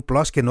es un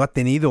plus que no ha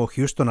tenido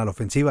Houston a la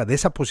ofensiva de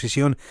esa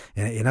posición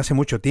en hace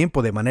mucho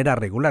tiempo de manera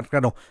regular.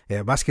 Claro,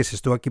 Vasquez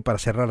estuvo aquí para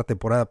cerrar la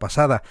temporada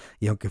pasada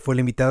y aunque fue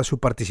limitada su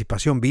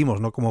participación,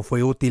 vimos, ¿no?, cómo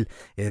fue útil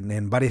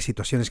en varias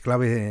situaciones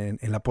clave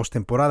en la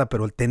postemporada,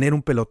 pero el tener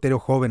un pelotero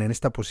joven en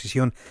esta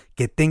posición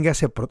que tenga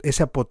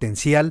ese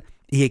potencial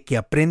y que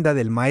aprenda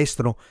del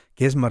maestro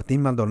que es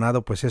Martín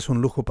Maldonado, pues es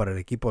un lujo para el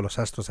equipo de los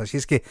Astros. Así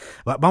es que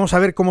vamos a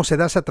ver cómo se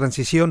da esa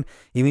transición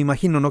y me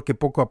imagino, ¿no?, que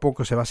poco a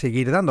poco se va a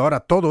seguir dando.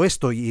 Ahora, todo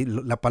esto, y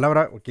la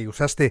palabra que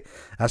usaste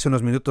hace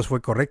unos minutos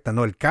fue correcta,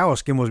 ¿no? El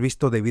caos que hemos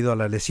visto debido a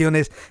las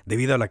lesiones,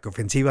 debido a la que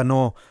ofensiva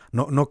no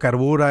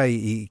carbura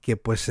y que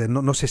pues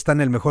no se está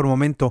en el mejor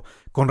momento,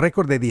 con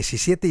récord de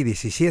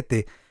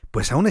 17-17.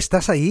 Pues aún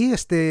estás ahí,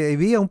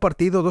 había un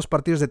partido, 2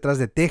 partidos detrás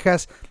de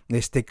Texas,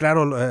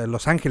 claro,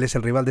 Los Ángeles,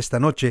 el rival de esta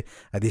noche,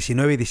 a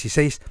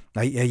 19-16,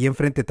 ahí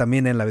enfrente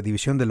también en la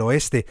división del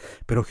oeste,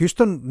 pero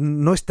Houston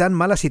no está en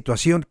mala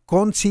situación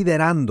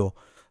considerando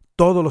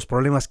todos los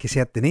problemas que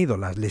se ha tenido,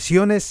 las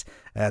lesiones,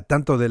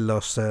 tanto de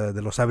los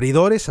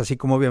abridores, así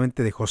como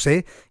obviamente de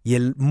José, y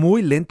el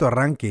muy lento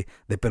arranque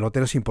de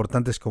peloteros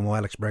importantes como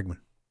Alex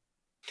Bregman.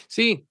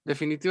 Sí,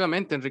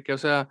 definitivamente, Enrique. O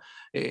sea,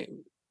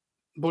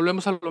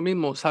 volvemos a lo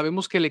mismo.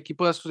 Sabemos que el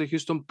equipo de Astros de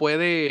Houston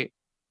puede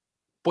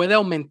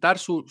aumentar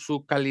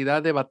su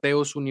calidad de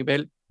bateo, su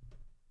nivel.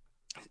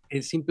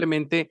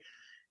 Simplemente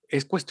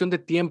es cuestión de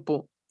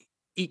tiempo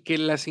y que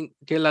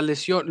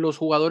los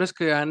jugadores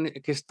que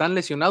están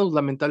lesionados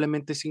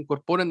lamentablemente se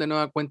incorporen de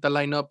nueva cuenta al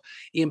lineup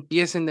y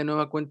empiecen de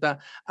nueva cuenta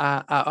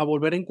a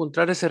volver a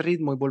encontrar ese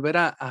ritmo y volver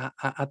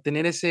a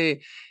tener ese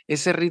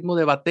ritmo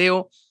de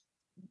bateo.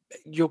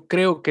 Yo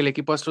creo que el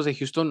equipo de Astros de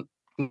Houston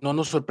no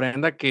nos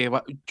sorprenda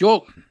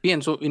yo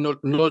pienso, y no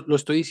lo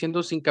estoy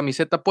diciendo sin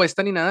camiseta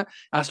puesta ni nada,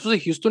 Astros de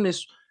Houston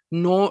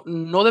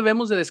no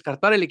debemos de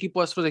descartar el equipo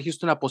de Astros de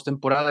Houston a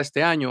postemporada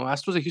este año.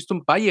 Astros de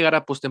Houston va a llegar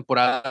a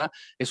postemporada.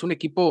 Es un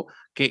equipo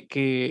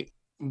que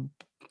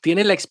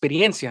tiene la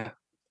experiencia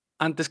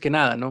antes que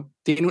nada, ¿no?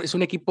 Es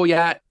un equipo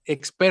ya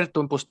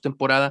experto en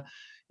postemporada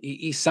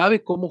y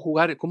sabe cómo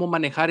jugar, cómo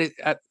manejar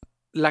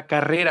la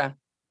carrera,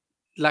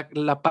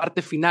 la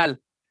parte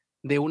final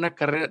de una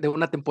carrera, de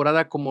una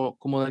temporada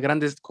como de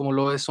grandes, como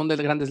lo son de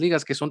Grandes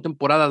Ligas, que son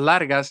temporadas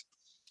largas,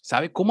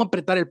 sabe cómo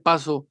apretar el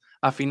paso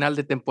a final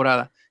de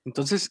temporada.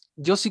 Entonces,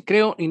 yo sí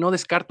creo y no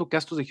descarto que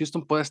Astros de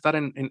Houston pueda estar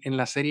en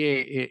la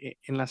serie,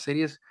 en las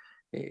series,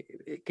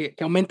 que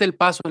aumente el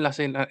paso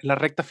en la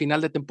recta final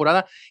de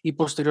temporada y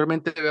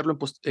posteriormente verlo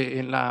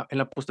en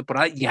la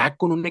postemporada ya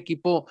con un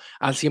equipo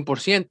al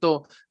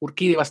 100%.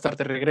 Urquidy va a estar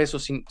de regreso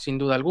sin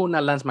duda alguna.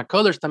 Lance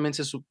McCullers también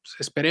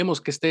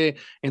esperemos que esté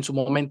en su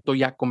momento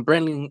ya con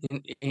Brennan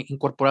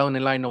incorporado en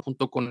el line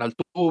junto con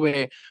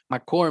Altuve,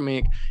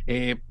 McCormick.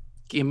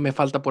 ¿Quién me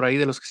falta por ahí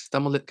de los que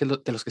estamos,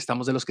 de los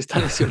que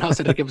están lesionados,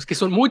 Enrique? Pues que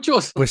son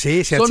muchos. Pues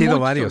sí, se han sido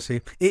varios,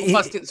 sí.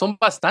 Son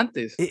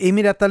bastantes. Y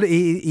mira,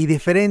 y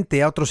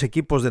diferente a otros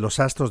equipos de los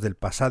Astros del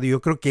pasado, yo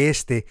creo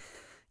que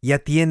ya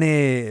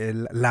tiene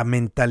la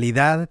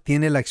mentalidad,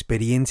 tiene la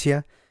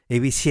experiencia.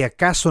 Si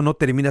acaso no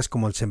terminas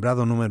como el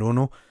sembrado número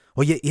 1,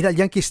 oye, ir al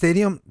Yankee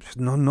Stadium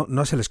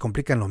no se les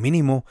complica en lo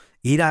mínimo.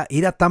 Ir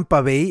a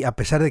Tampa Bay, a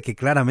pesar de que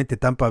claramente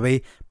Tampa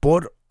Bay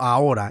por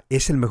ahora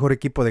es el mejor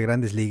equipo de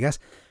Grandes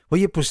Ligas.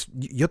 Oye, pues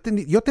yo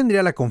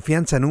tendría la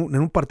confianza en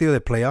un partido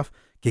de playoff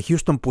que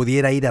Houston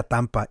pudiera ir a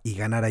Tampa y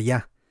ganar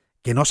allá.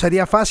 Que no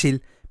sería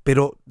fácil,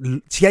 pero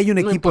si hay un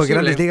equipo de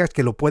Grandes Ligas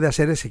que lo puede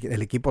hacer es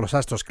el equipo de los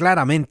Astros.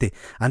 Claramente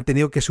han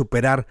tenido que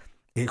superar,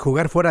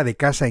 jugar fuera de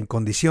casa en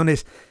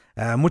condiciones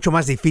mucho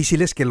más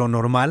difíciles que lo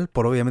normal,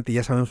 por obviamente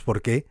ya sabemos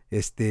por qué,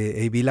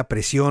 vi la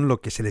presión,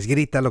 lo que se les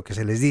grita, lo que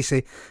se les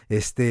dice,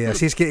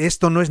 así es que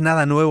esto no es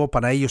nada nuevo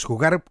para ellos,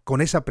 jugar con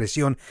esa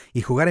presión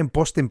y jugar en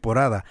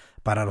postemporada,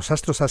 para los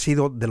Astros ha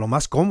sido de lo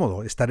más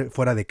cómodo estar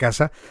fuera de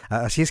casa,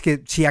 así es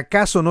que si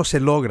acaso no se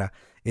logra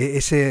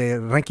ese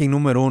ranking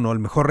número 1, el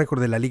mejor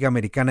récord de la Liga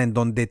Americana, en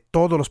donde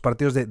todos los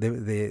partidos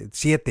de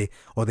 7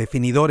 o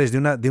definidores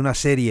de una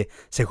serie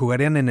se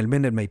jugarían en el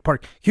Minute Maid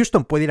Park.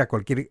 Houston puede ir a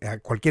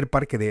cualquier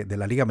parque de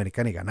la Liga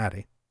Americana y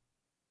ganar,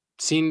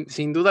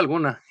 Sin duda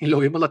alguna, y lo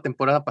vimos la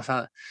temporada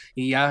pasada.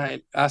 Y ya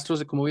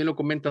Astros, como bien lo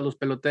comentan, los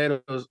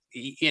peloteros,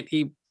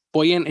 y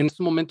voy en estos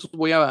momentos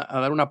voy a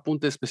dar un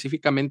apunte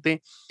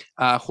específicamente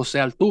a José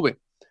Altuve,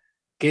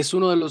 que es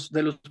uno de los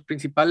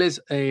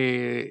principales,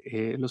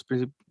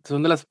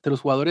 son de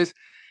los jugadores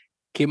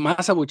que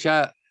más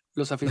abuchea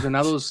los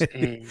aficionados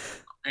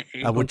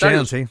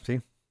Abuchean, sí.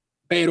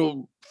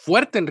 pero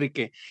fuerte,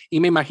 Enrique.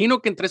 Y me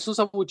imagino que entre esos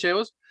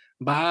abucheos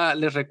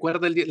les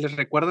recuerdan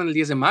el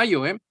 10 de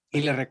mayo, y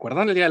les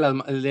recuerdan el día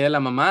de la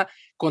mamá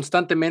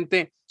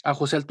constantemente a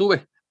José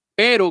Altuve.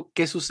 Pero,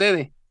 ¿qué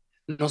sucede?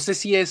 No sé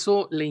si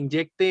eso le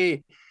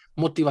inyecte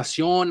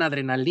motivación,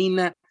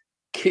 adrenalina,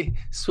 que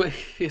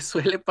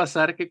suele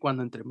pasar que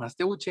cuando entre más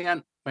te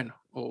abuchean,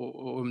 bueno,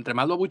 o entre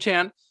más lo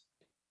abuchean,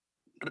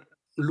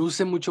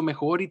 luce mucho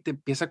mejor y te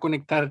empieza a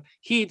conectar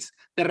hits,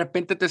 de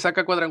repente te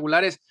saca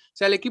cuadrangulares. O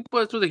sea, el equipo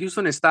de Astros de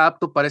Houston está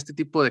apto para este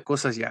tipo de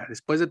cosas ya.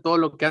 Después de todo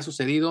lo que ha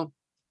sucedido,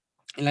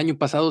 el año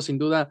pasado sin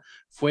duda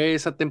fue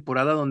esa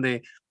temporada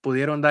donde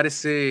pudieron dar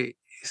ese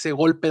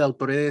golpe de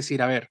autoridad y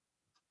decir, a ver,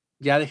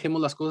 ya dejemos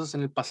las cosas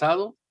en el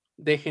pasado,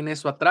 dejen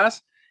eso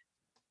atrás,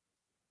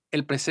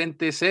 el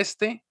presente es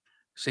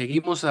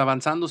seguimos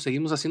avanzando,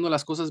 seguimos haciendo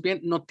las cosas bien,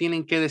 no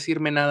tienen que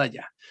decirme nada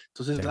ya.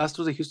 Entonces, sí.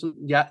 Astros de Houston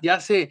ya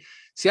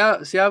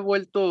se ha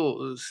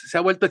vuelto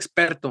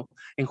experto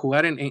en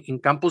jugar en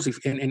campos,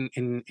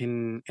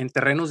 en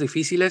terrenos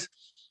difíciles,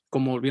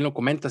 como bien lo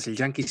comentas, el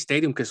Yankee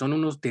Stadium, que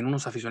tienen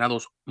unos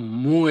aficionados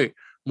muy,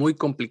 muy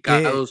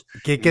complicados.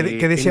 ¿Qué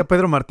decía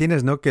Pedro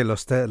Martínez, no? Que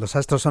los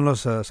Astros son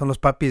los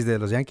papis de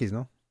los Yankees,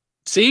 ¿no?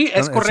 Sí,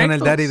 es correcto. Son el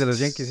daddy de los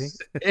Yankees,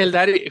 sí. El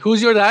daddy,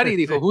 who's your daddy,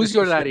 dijo, who's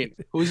your daddy,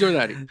 who's your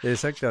daddy.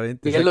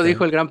 Exactamente. Y él lo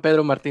dijo el gran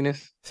Pedro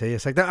Martínez. Sí,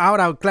 exacto.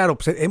 Ahora, claro,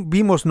 pues,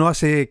 vimos, ¿no?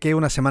 Hace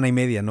una semana y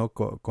media, ¿no?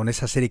 Con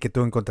esa serie que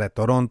tuvo en contra de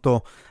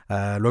Toronto,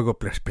 luego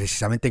pues,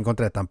 precisamente en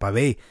contra de Tampa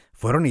Bay,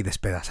 fueron y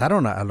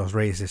despedazaron a los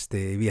Rays,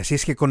 y así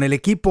es que con el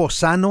equipo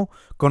sano,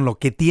 con lo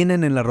que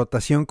tienen en la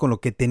rotación, con lo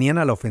que tenían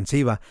a la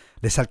ofensiva,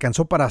 les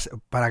alcanzó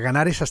para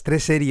ganar esas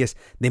 3 series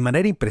de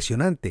manera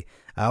impresionante.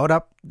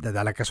 Ahora,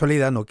 da la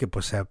casualidad, ¿no? Que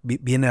pues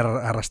viene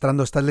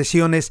arrastrando estas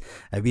lesiones,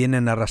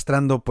 vienen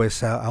arrastrando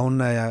pues a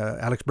un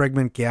Alex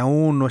Bregman que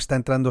aún no está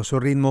entrando a su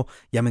ritmo.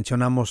 Ya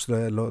mencionamos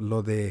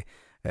lo de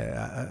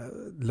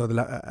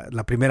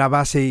la primera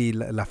base y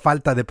la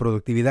falta de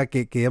productividad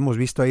que hemos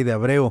visto ahí de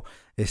Abreu,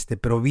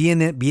 pero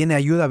viene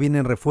ayuda,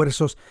 vienen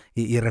refuerzos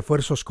y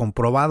refuerzos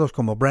comprobados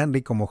como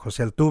Brantley, como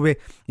José Altuve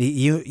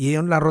y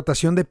en la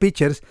rotación de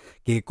pitchers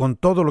que con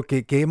todo lo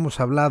que hemos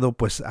hablado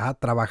pues ha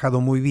trabajado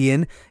muy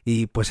bien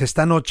y pues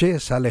esta noche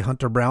sale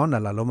Hunter Brown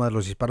a la loma de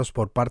los disparos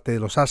por parte de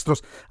los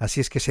Astros, así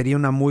es que sería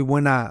una muy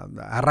buena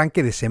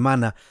arranque de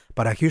semana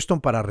para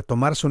Houston para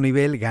retomar su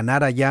nivel,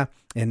 ganar allá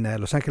en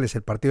Los Ángeles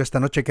el partido esta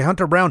noche, que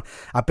Hunter Brown,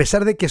 a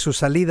pesar de que su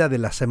salida de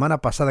la semana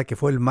pasada, que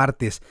fue el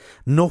martes,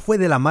 no fue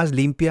de la más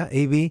limpia,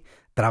 AB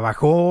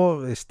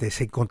trabajó,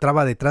 se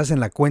encontraba detrás en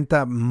la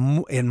cuenta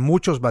en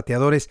muchos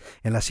bateadores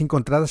en las 5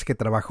 entradas que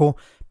trabajó,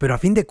 pero a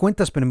fin de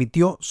cuentas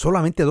permitió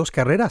solamente 2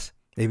 carreras,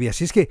 AB.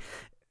 Así es que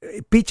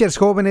pitchers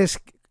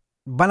jóvenes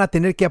van a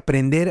tener que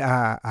aprender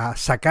a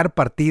sacar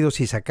partidos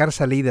y sacar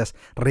salidas,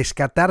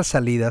 rescatar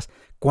salidas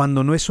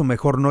cuando no es su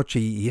mejor noche,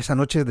 y esa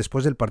noche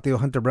después del partido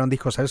Hunter Brown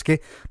dijo, ¿sabes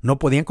qué? No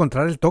podía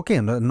encontrar el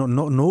toque,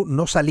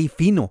 no salí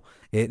fino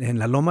en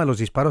la loma de los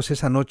disparos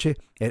esa noche,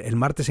 el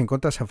martes en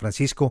contra de San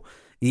Francisco,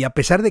 y a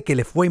pesar de que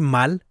le fue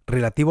mal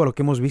relativo a lo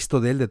que hemos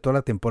visto de él de toda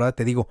la temporada,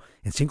 te digo,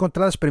 en 5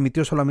 entradas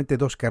permitió solamente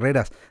 2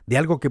 carreras, de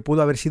algo que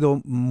pudo haber sido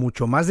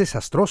mucho más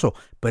desastroso,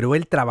 pero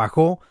él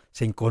trabajó,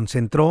 se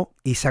concentró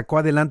y sacó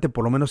adelante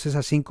por lo menos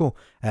esas 5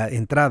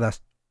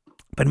 entradas,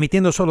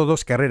 permitiendo solo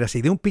 2 carreras,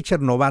 y de un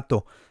pitcher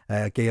novato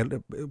que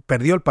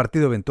perdió el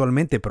partido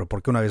eventualmente, pero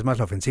porque una vez más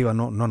la ofensiva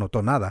no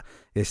anotó nada,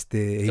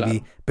 claro.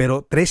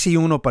 Pero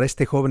 3-1 para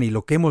este joven, y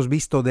lo que hemos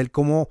visto de él,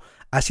 cómo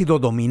ha sido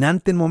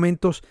dominante en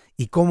momentos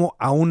y cómo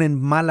aún en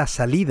malas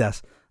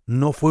salidas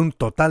no fue un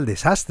total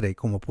desastre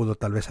como pudo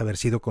tal vez haber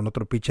sido con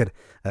otro pitcher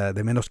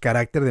de menos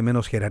carácter, de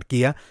menos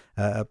jerarquía.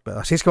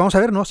 Así es que vamos a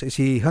ver, ¿no?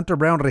 Si Hunter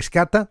Brown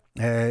rescata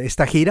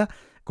esta gira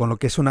con lo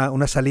que es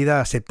una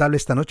salida aceptable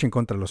esta noche en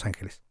contra de Los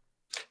Ángeles.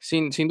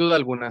 Sin duda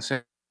alguna,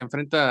 se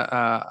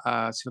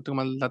enfrenta si no tengo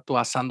mal dato,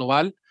 a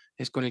Sandoval,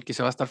 es con el que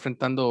se va a estar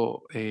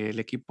enfrentando el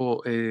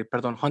equipo,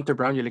 Hunter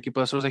Brown y el equipo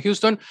de Astros de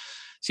Houston.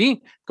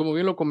 Sí, como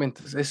bien lo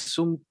comentas, es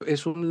un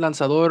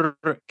lanzador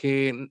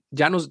que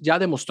ya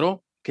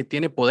demostró que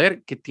tiene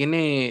poder, que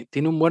tiene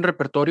un buen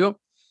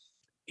repertorio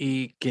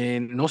y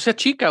que no se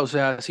achica, o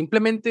sea,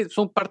 simplemente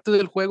son parte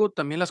del juego,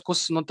 también las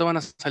cosas no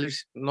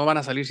van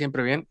a salir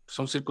siempre bien,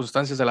 son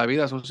circunstancias de la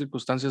vida, son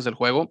circunstancias del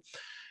juego.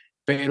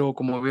 Pero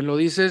como bien lo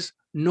dices,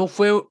 no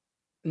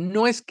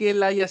es que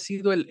él haya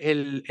sido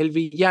el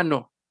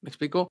villano, ¿me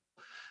explico?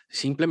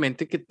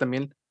 Simplemente que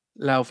también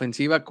la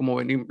ofensiva,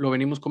 como lo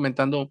venimos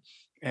comentando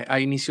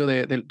a inicio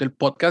del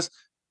podcast,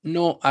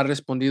 no ha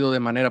respondido de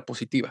manera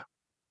positiva.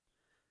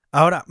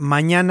 Ahora,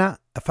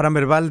 mañana,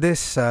 Framber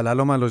Valdez a la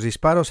loma de los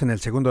disparos en el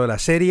segundo de la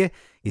serie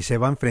y se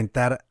va a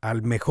enfrentar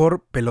al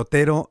mejor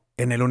pelotero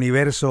en el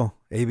universo,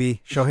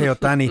 AB, Shohei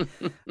Ohtani.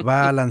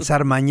 Va a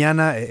lanzar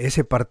mañana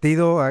ese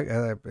partido,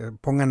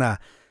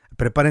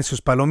 preparen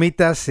sus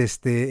palomitas,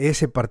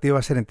 ese partido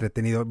va a ser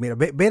entretenido. Mira,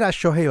 ver a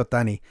Shohei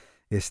Ohtani,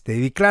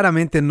 y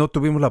claramente no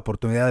tuvimos la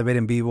oportunidad de ver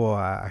en vivo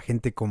a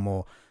gente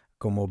como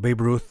Babe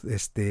Ruth,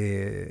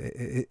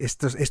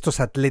 estos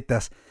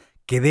atletas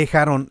que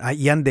dejaron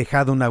y han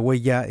dejado una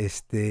huella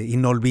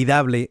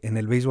inolvidable en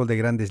el béisbol de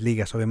Grandes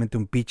Ligas. Obviamente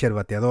un pitcher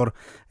bateador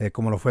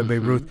como lo fue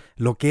Babe Ruth.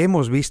 Lo que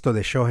hemos visto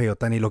de Shohei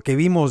Ohtani, lo que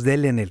vimos de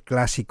él en el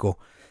clásico,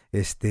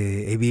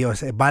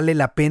 vale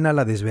la pena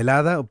la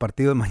desvelada, o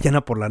partido de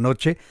mañana por la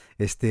noche,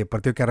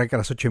 partido que arranca a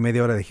las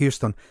 8:30 hora de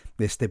Houston,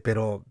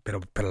 pero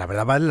la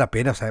verdad vale la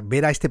pena. O sea,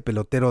 ver a este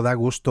pelotero da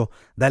gusto,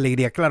 da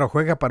alegría. Claro,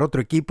 juega para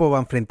otro equipo, va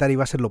a enfrentar y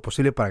va a hacer lo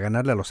posible para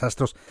ganarle a los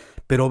Astros,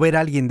 pero ver a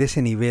alguien de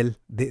ese nivel,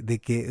 de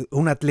que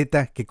un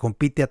atleta que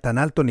compite a tan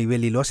alto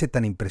nivel y lo hace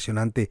tan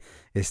impresionante,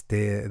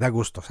 da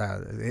gusto. O sea,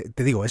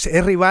 te digo,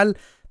 es rival,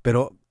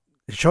 pero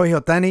Shohei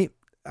Ohtani,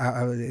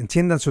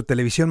 enciendan su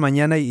televisión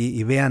mañana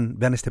y vean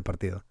este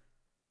partido.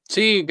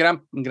 Sí,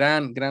 gran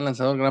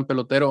lanzador, gran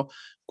pelotero.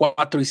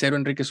 4-0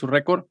 Enrique su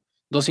récord,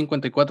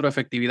 2.54 de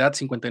efectividad,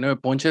 59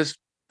 ponches.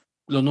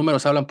 Los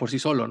números hablan por sí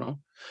solo,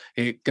 ¿no?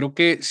 Creo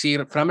que si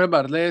Framber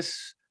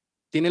Valdez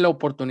tiene la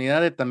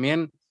oportunidad de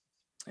también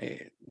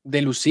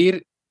de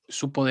lucir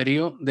su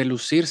poderío, de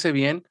lucirse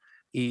bien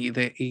y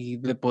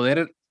de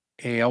poder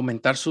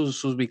aumentar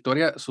sus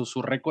victorias,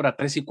 su récord a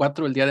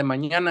 3-4 el día de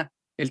mañana.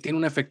 Él tiene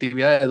una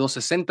efectividad de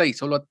 2.60 y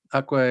solo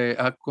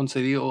ha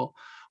concedido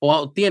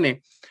o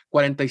tiene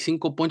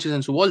 45 ponches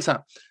en su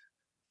bolsa.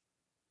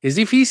 Es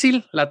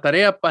difícil la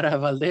tarea para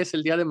Valdez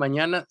el día de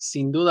mañana,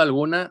 sin duda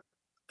alguna.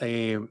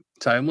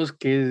 Sabemos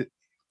que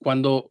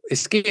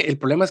el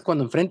problema es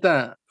cuando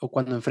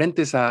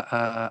enfrentes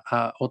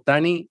a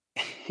Ohtani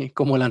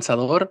como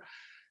lanzador,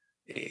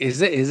 es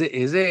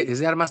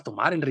de armas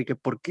tomar, Enrique,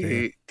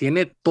 porque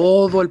tiene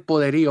todo el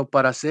poderío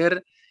para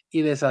hacer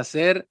y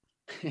deshacer.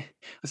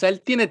 O sea, él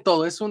tiene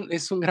todo, es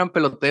un gran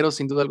pelotero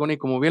sin duda alguna, y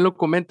como bien lo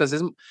comentas,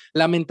 es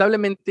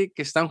lamentablemente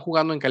que están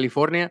jugando en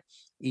California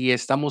y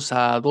estamos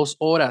a 2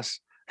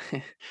 horas,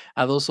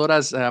 a 2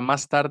 horas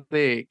más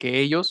tarde que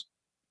ellos.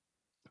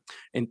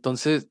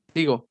 Entonces,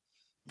 digo,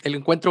 el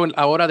encuentro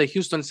ahora de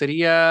Houston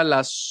sería a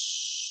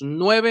las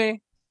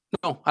 9,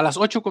 no, a las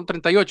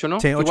 8:38, ¿no?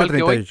 Sí, Igual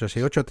que hoy. 8:38, sí,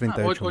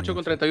 8:38.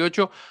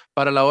 8:38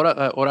 para la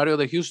hora, horario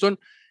de Houston.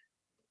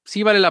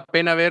 Sí vale la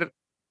pena ver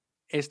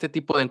este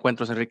tipo de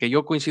encuentros, Enrique.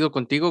 Yo coincido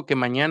contigo que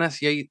mañana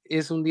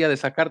es un día de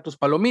sacar tus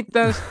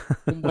palomitas,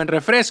 un buen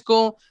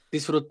refresco,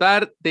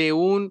 disfrutar de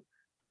un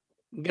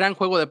gran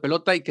juego de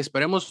pelota y que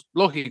esperemos,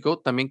 lógico,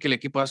 también que el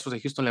equipo de Astros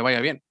de Houston le vaya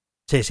bien.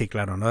 Sí,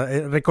 claro, ¿no?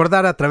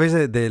 Recordar a través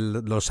de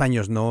los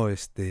años, ¿no?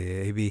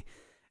 AB,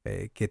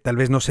 que tal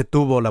vez no se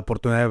tuvo la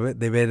oportunidad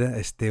de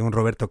ver un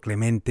Roberto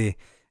Clemente,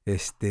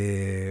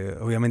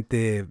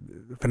 obviamente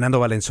Fernando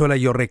Valenzuela.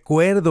 Yo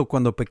recuerdo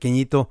cuando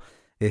pequeñito,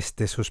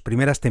 sus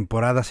primeras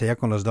temporadas allá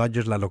con los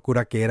Dodgers, la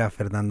locura que era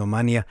Fernando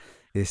Mania,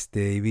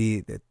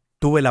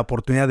 tuve la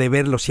oportunidad de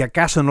verlo, si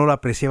acaso no lo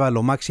apreciaba a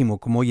lo máximo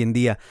como hoy en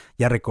día,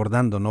 ya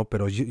recordando, ¿no?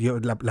 Pero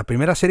la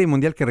primera serie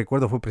mundial que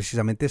recuerdo fue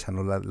precisamente esa,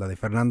 ¿no? La de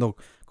Fernando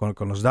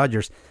con los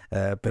Dodgers,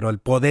 pero el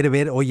poder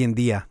ver hoy en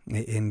día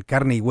en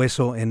carne y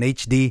hueso, en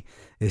HD,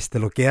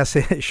 lo que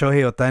hace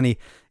Shohei Ohtani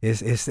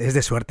es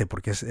de suerte,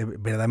 porque es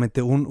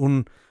verdaderamente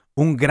un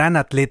gran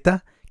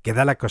atleta que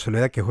da la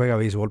casualidad que juega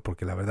béisbol,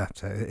 porque la verdad, o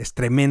sea, es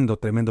tremendo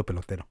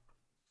pelotero.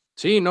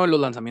 Sí, no, los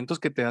lanzamientos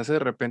que te hace de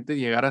repente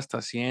llegar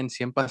hasta 100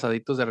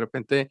 pasaditos, de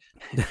repente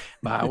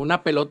va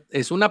una pelota,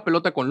 es una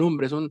pelota con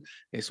lumbre,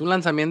 es un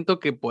lanzamiento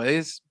que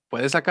puedes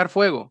sacar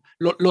fuego.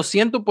 Lo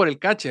siento por el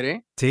catcher,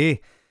 ¿eh?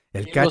 Sí,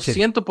 el catcher. Lo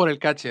siento por el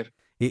catcher.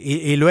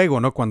 Y luego,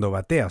 ¿no? Cuando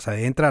batea, o sea,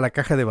 entra a la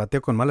caja de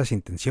bateo con malas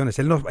intenciones.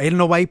 Él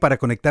no va ahí para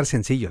conectar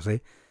sencillos,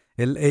 ¿eh?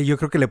 Yo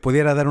creo que le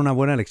pudiera dar una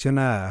buena lección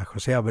a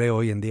José Abreu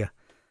hoy en día.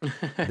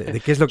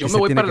 De qué es lo que yo se me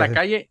voy tiene para que la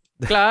hacer. calle,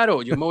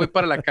 claro, yo me voy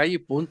para la calle y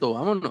punto,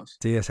 vámonos.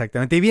 Sí,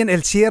 exactamente. Y bien,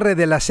 el cierre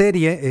de la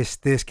serie, es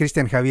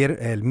Cristian Javier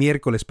el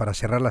miércoles para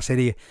cerrar la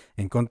serie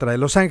en contra de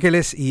Los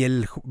Ángeles, y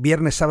el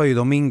viernes, sábado y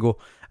domingo,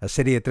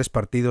 serie de 3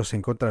 partidos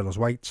en contra de los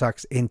White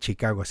Sox en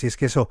Chicago. Así es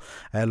que eso,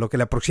 lo que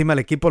le aproxima al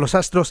equipo los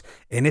Astros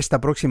en esta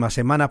próxima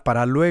semana,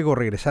 para luego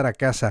regresar a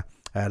casa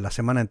la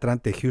semana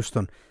entrante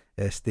Houston,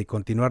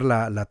 continuar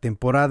la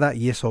temporada,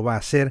 y eso va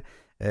a ser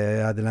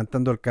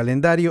adelantando el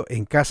calendario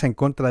en casa en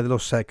contra de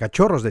los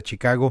Cachorros de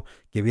Chicago,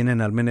 que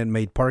vienen al Minute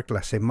Maid Park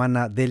la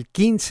semana del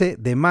 15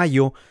 de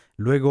mayo.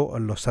 Luego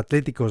los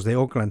Atléticos de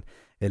Oakland,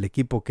 el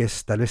equipo que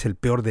es tal vez el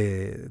peor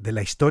de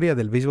la historia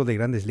del béisbol de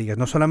Grandes Ligas.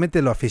 No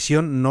solamente la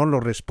afición no lo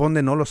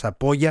responde, no los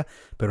apoya,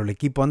 pero el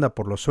equipo anda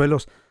por los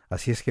suelos.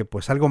 Así es que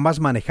pues algo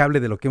más manejable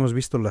de lo que hemos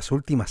visto las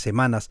últimas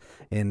semanas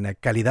en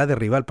calidad de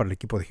rival para el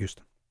equipo de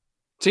Houston.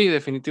 Sí,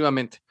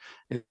 definitivamente.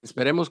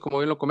 Esperemos, como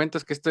bien lo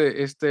comentas, que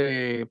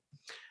este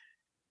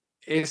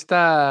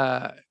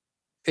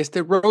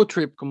road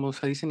trip, como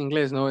se dice en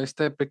inglés, ¿no?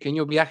 Este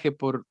pequeño viaje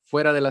por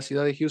fuera de la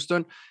ciudad de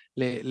Houston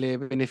le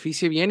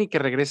beneficie bien y que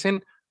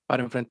regresen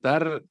para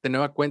enfrentar de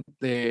nueva cuenta,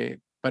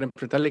 para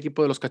enfrentar al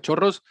equipo de los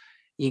Cachorros,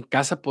 y en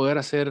casa poder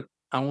hacer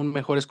aún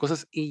mejores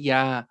cosas y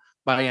ya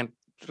vayan,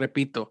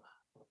 repito,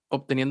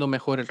 obteniendo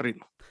mejor el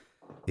ritmo.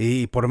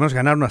 Y por lo menos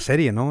ganar una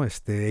serie, ¿no?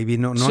 AB,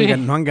 no Sí.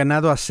 han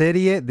ganado a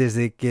serie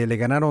desde que le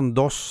ganaron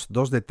 2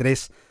 de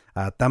 3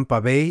 a Tampa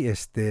Bay.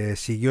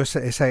 Siguió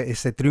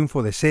ese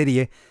triunfo de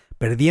serie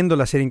perdiendo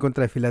la serie en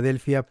contra de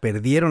Filadelfia,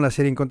 perdieron la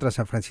serie en contra de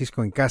San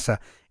Francisco en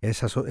casa,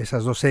 esas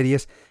dos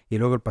series, y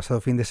luego el pasado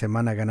fin de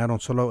semana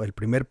ganaron solo el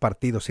primer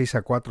partido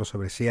 6-4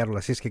 sobre Seattle,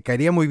 así es que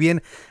caería muy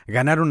bien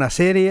ganar una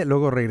serie,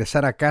 luego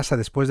regresar a casa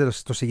después de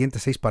estos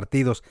siguientes 6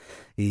 partidos,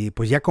 y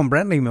pues ya con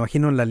Brantley me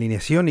imagino en la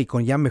alineación y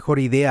con ya mejor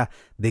idea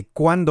de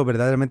cuándo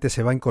verdaderamente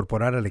se va a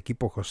incorporar al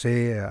equipo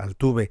José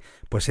Altuve,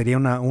 pues sería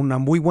una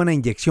muy buena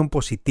inyección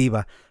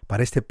positiva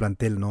para este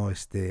plantel, ¿no?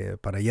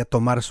 Para ya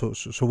tomar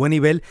su buen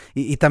nivel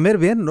y también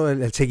bien, ¿no?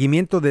 El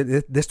seguimiento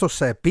de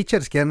estos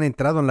pitchers que han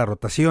entrado en la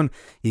rotación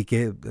y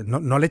que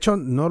no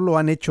lo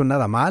han hecho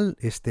nada mal,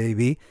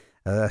 AB.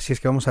 Así es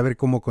que vamos a ver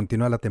cómo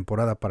continúa la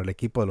temporada para el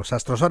equipo de los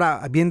Astros.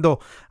 Ahora, viendo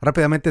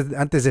rápidamente,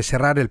 antes de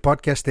cerrar el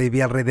podcast,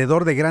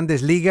 alrededor de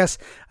Grandes Ligas,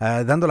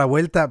 dando la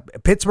vuelta,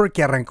 Pittsburgh,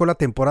 que arrancó la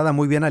temporada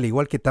muy bien, al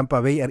igual que Tampa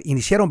Bay,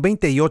 iniciaron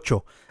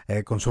 28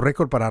 con su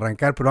récord para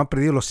arrancar, pero han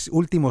perdido los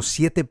últimos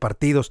 7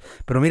 partidos.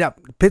 Pero mira,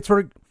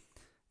 Pittsburgh,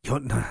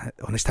 yo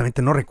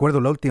honestamente no recuerdo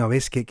la última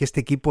vez que este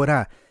equipo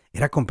era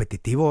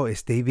competitivo,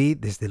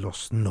 desde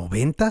los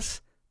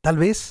 90s, tal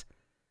vez.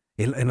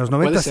 En los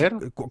 90.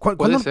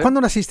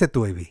 ¿Cuándo naciste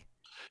tú, Evi?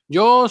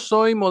 Yo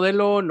soy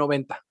modelo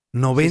 90.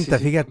 90,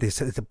 sí. Fíjate,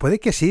 puede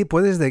que sí,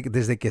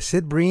 desde que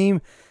Sid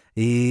Bream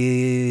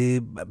y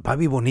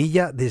Bobby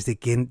Bonilla, desde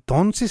que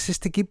entonces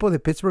este equipo de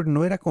Pittsburgh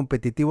no era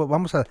competitivo.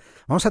 Vamos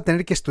a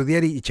tener que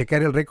estudiar y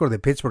checar el récord de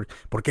Pittsburgh,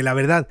 porque la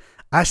verdad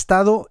ha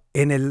estado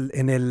en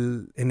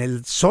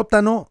el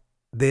sótano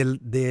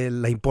de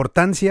la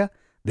importancia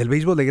del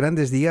béisbol de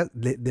Grandes Ligas,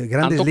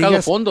 Han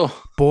tocado fondo.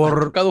 Han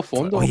tocado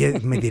fondo.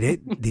 Oye,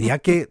 diría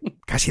que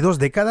casi 2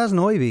 décadas,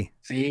 ¿no, Ivy?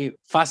 Sí,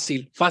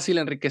 fácil,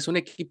 Enrique. Es un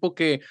equipo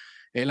que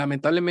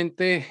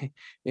lamentablemente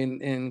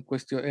en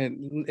cuestión,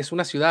 es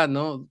una ciudad,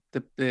 ¿no?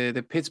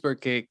 De Pittsburgh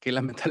que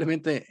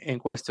lamentablemente en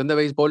cuestión de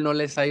béisbol no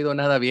les ha ido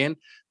nada bien,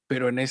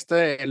 pero en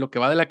lo que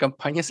va de la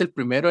campaña es el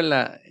primero en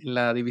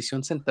la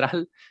división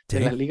central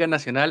de la Liga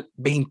Nacional,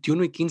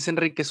 21-15,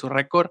 Enrique, su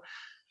récord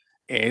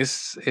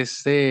es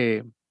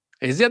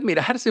de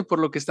admirarse por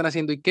lo que están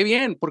haciendo, y qué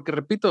bien, porque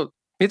repito,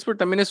 Pittsburgh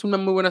también es una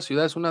muy buena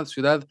ciudad, es una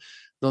ciudad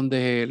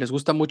donde les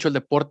gusta mucho el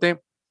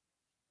deporte,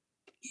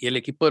 y el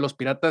equipo de los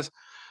Piratas,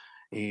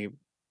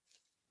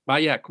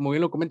 vaya, como bien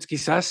lo comentas,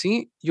 quizás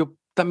sí, yo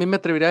también me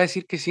atrevería a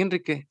decir que sí,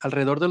 Enrique,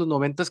 alrededor de los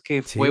 90s,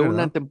 que fue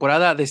una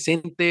temporada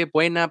decente,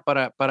 buena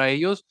para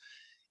ellos,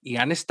 y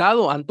han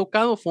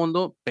tocado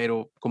fondo,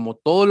 pero como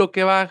todo lo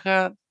que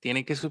baja,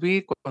 tiene que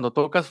subir. Cuando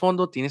tocas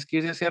fondo, tienes que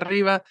ir hacia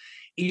arriba,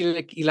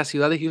 y la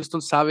ciudad de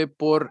Houston sabe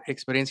por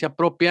experiencia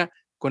propia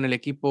con el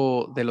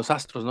equipo de los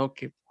Astros, ¿no?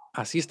 Que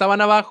así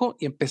estaban abajo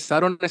y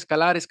empezaron a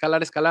escalar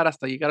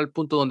hasta llegar al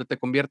punto donde te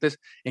conviertes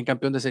en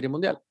campeón de Serie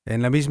Mundial.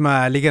 En la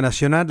misma Liga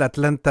Nacional,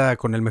 Atlanta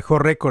con el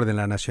mejor récord en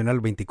la Nacional,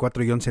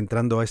 24-11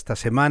 entrando a esta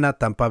semana.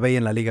 Tampa Bay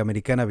en la Liga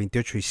Americana,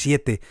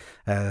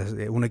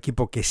 28-7. Un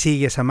equipo que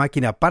sigue esa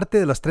máquina. Aparte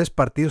de los 3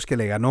 partidos que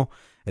le ganó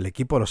el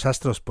equipo de los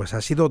Astros, pues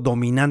ha sido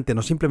dominante.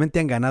 No simplemente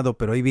han ganado,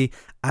 pero ahí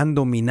han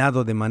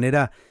dominado de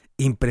manera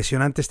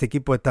impresionante este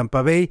equipo de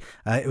Tampa Bay.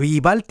 Y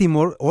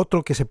Baltimore,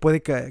 otro que se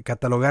puede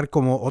catalogar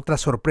como otra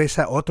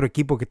sorpresa, otro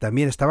equipo que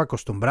también estaba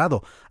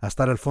acostumbrado a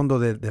estar al fondo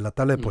de la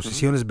tabla de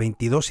posiciones,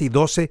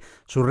 22-12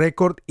 su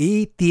récord,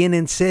 y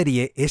tienen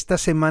serie esta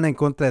semana en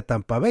contra de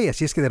Tampa Bay,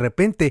 así es que de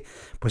repente,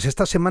 pues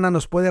esta semana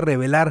nos puede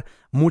revelar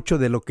mucho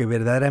de lo que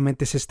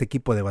verdaderamente es este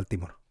equipo de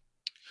Baltimore.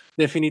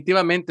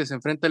 Definitivamente se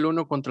enfrenta el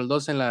 1 contra el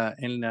 2 en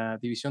la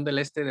división del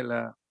este de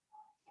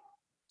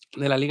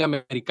la Liga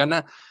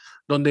Americana,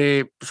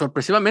 donde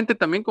sorpresivamente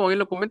también, como bien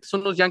lo comentas,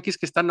 son los Yankees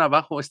que están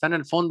abajo, están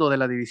en el fondo de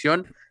la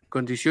división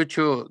con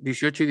 18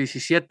 y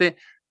 17,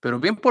 pero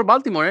bien por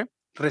Baltimore,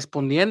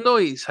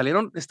 respondiendo, y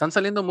están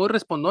saliendo muy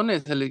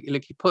respondones el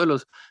equipo de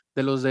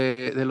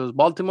los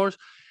Baltimore.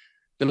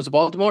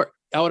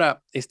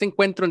 Ahora, este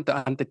encuentro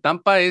ante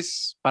Tampa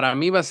para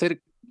mí va a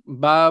ser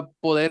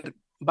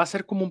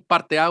como un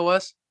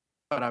parteaguas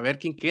para ver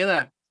quién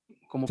queda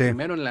como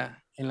primero en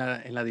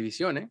la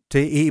división, ¿eh?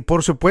 Sí, y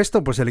por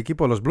supuesto, pues el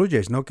equipo de los Blue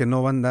Jays, ¿no? Que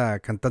no anda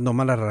cantando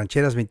malas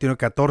rancheras,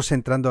 21-14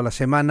 entrando a la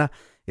semana,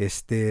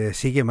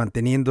 sigue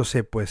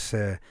manteniéndose, pues,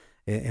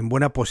 en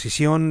buena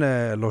posición.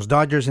 Los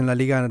Dodgers en la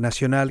Liga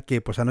Nacional, que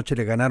pues anoche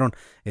le ganaron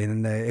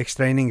en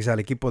extra innings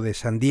al equipo de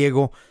San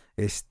Diego,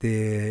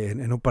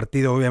 en un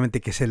partido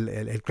obviamente que es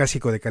el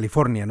clásico de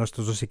California, ¿no?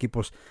 Estos 2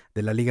 equipos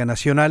de la Liga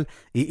Nacional,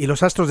 y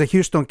los Astros de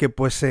Houston, que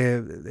pues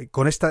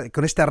con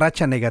esta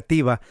racha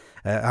negativa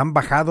han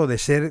bajado de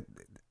ser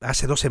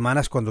hace 2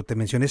 semanas, cuando te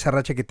mencioné esa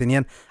racha que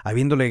tenían,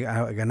 habiéndole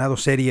ganado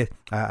serie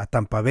a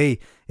Tampa Bay,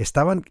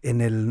 estaban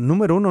en el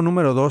número 1,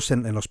 número 2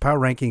 en los Power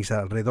Rankings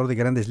alrededor de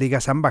Grandes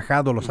Ligas. Han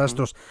bajado los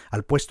Astros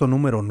al puesto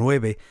número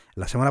 9.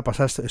 La semana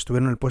pasada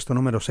estuvieron en el puesto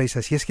número 6.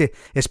 Así es que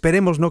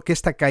esperemos, ¿no?, que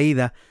esta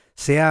caída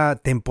sea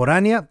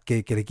temporánea,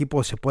 que el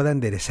equipo se pueda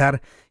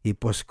enderezar, y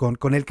pues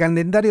con el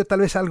calendario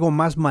tal vez algo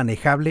más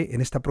manejable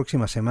en esta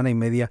próxima semana y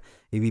media,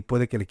 y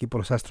puede que el equipo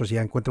de los Astros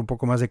ya encuentre un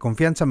poco más de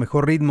confianza,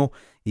 mejor ritmo,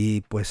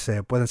 y pues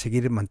puedan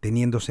seguir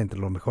manteniéndose entre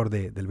lo mejor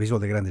del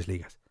béisbol de Grandes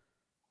Ligas.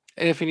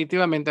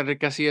 Definitivamente,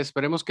 Enrique, así es.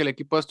 Esperemos que el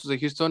equipo de Astros de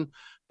Houston,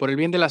 por el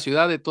bien de la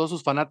ciudad, de todos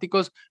sus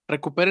fanáticos,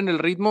 recuperen el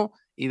ritmo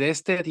y de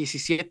este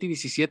 17 y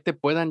 17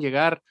 puedan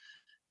llegar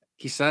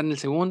quizá en el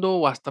segundo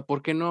o hasta,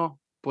 ¿por qué no?,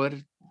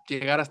 poder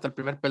llegar hasta el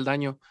primer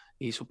peldaño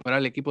y superar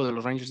al equipo de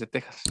los Rangers de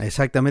Texas.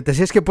 Exactamente.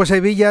 Así es que pues ahí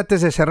vi ya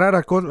antes de cerrar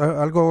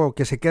algo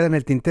que se queda en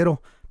el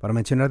tintero para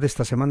mencionar de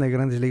esta semana de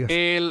Grandes Ligas.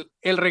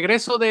 El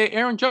regreso de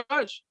Aaron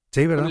Judge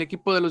Sí, con ¿verdad? el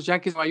equipo de los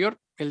Yankees de Nueva York.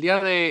 El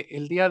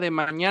día de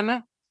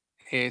mañana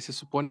se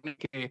supone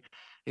que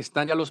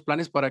están ya los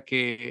planes para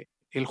que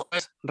el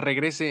jueves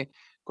regrese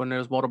con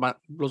los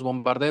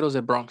bombarderos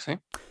de Bronx.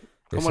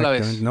 ¿Cómo la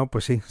Exactamente, ves? no,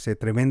 pues sí,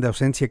 tremenda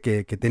ausencia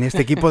que tenía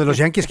este equipo de los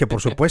Yankees, que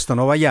por supuesto,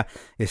 no vaya,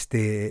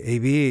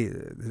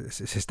 AB,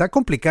 se está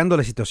complicando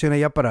la situación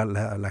allá para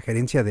la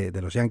gerencia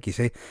de los Yankees,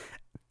 ¿eh?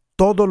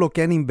 Todo lo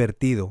que han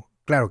invertido,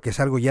 claro que es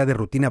algo ya de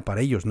rutina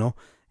para ellos, ¿no?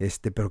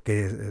 Pero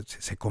que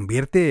se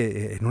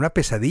convierte en una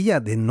pesadilla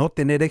de no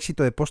tener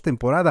éxito de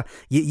postemporada.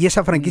 Y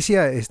esa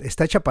franquicia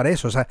está hecha para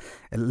eso. O sea,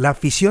 la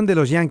afición de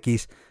los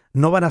Yankees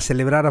no van a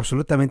celebrar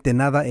absolutamente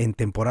nada en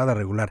temporada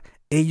regular.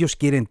 Ellos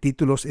quieren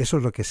títulos, eso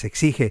es lo que se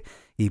exige.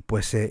 Y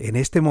pues en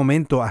este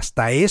momento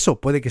hasta eso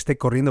puede que esté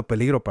corriendo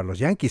peligro para los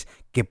Yankees,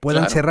 que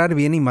puedan Claro. cerrar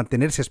bien y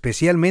mantenerse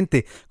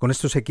especialmente con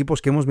estos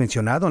equipos que hemos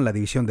mencionado en la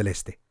División del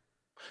Este.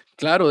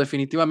 Claro,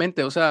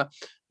 definitivamente. O sea,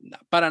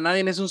 para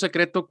nadie es un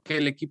secreto que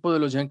el equipo de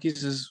los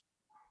Yankees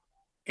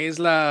es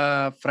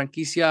la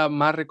franquicia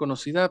más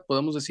reconocida.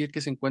 Podemos decir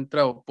que se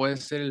encuentra o puede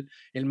ser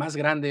el más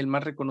grande, el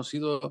más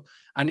reconocido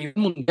a nivel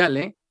mundial,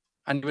 ¿eh?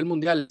 A nivel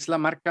mundial. Es la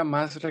marca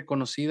más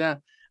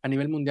reconocida a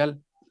nivel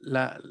mundial,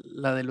 la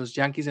de los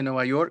Yankees de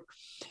Nueva York.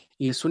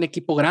 Y es un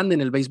equipo grande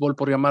en el béisbol,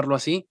 por llamarlo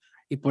así.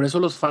 Y por eso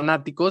los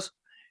fanáticos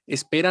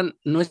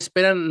no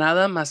esperan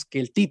nada más que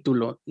el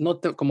título.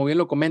 Como bien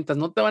lo comentas,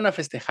 no te van a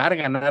festejar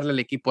ganarle al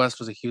equipo de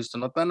Astros de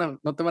Houston,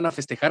 no te van a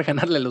festejar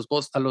ganarle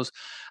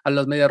a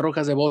las Medias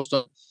Rojas de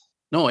Boston.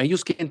 No,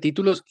 ellos quieren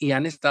títulos y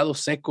han estado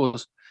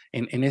secos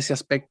en ese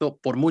aspecto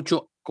por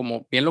mucho,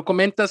 como bien lo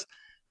comentas,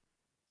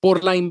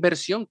 por la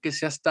inversión que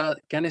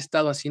han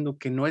estado haciendo,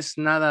 que no es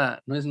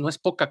nada, no es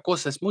poca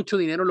cosa, es mucho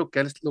dinero lo que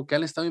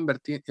han estado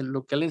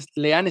invirtiendo,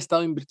 le han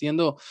estado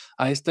invirtiendo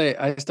a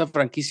esta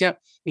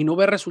franquicia, y no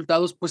ver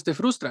resultados, pues te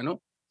frustra,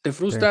 ¿no? Te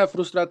Sí.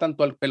 frustra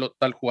tanto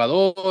al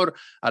jugador,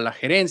 a la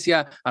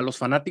gerencia, a los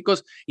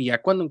fanáticos, y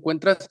ya cuando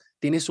encuentras,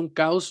 tienes un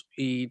caos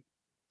y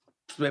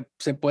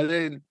se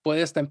puede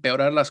hasta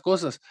empeorar las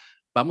cosas.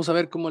 Vamos a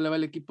ver cómo le va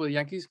el equipo de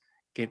Yankees,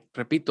 que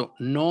repito,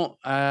 no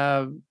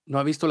ha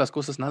visto las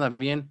cosas nada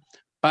bien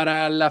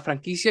para la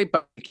franquicia y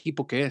para el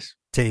equipo que es.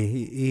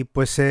 Sí, y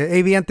pues,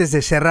 AB, antes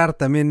de cerrar,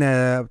 también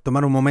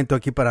tomar un momento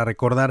aquí para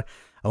recordar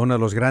a uno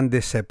de los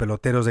grandes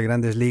peloteros de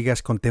Grandes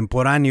Ligas,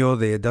 contemporáneo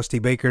de Dusty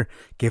Baker,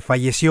 que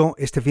falleció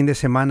este fin de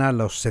semana a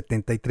los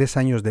 73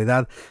 años de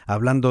edad,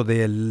 hablando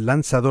del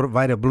lanzador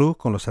Vida Blue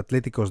con los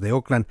Atléticos de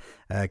Oakland,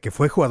 que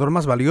fue jugador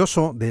más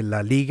valioso de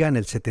la liga en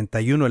el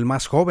 71, el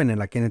más joven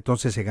en aquel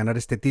entonces de ganar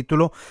este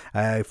título.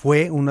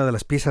 Fue una de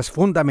las piezas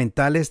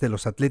fundamentales de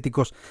los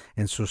Atléticos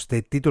en sus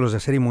títulos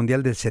de Serie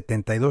Mundial del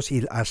 72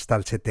 y hasta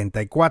el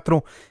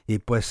 74, y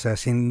pues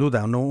sin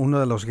duda uno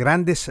de los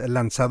grandes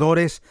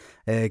lanzadores,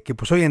 que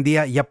pues hoy en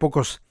día ya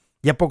pocos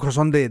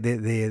son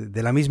de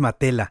la misma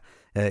tela,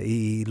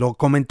 y lo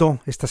comentó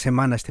este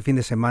fin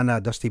de semana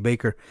Dusty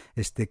Baker,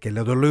 que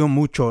le dolió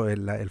mucho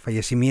el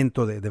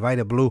fallecimiento de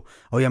Vida Blue,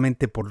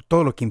 obviamente por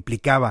todo lo que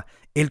implicaba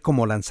él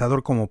como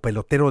lanzador, como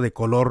pelotero de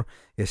color,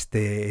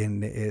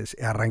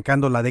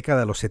 arrancando la década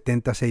de los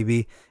 70,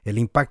 AB, el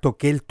impacto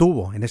que él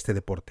tuvo en este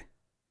deporte.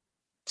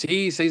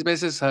 Sí, 6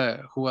 veces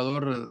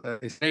jugador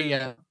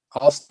estrella,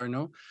 All-Star,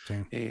 ¿no? Sí.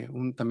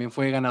 También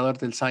fue ganador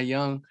del Cy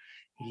Young.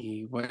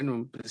 Y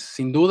bueno, pues,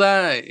 sin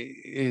duda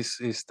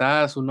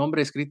está su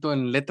nombre escrito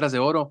en letras de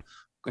oro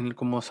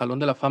como Salón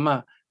de la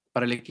Fama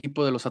para el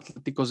equipo de los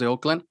Atléticos de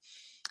Oakland.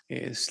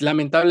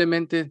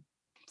 Lamentablemente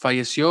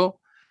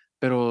falleció,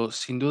 pero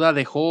sin duda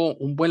dejó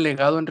un buen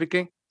legado,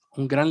 Enrique,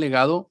 un gran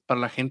legado para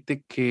la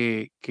gente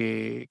que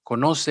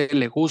conoce,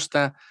 le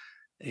gusta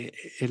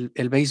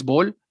el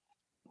béisbol.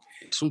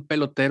 Es un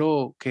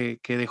pelotero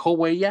que dejó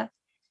huella,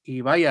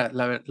 y vaya,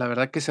 la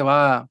verdad que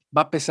va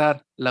a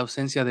pesar la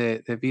ausencia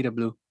de Vida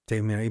Blue.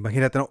 Sí, mira,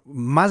 imagínate, ¿no?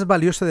 Más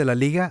valioso de la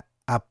liga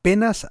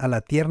apenas a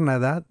la tierna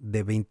edad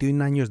de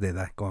 21 años de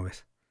edad, ¿cómo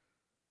ves?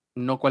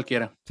 No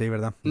cualquiera. Sí,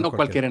 ¿verdad? No Cualquiera.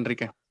 cualquiera,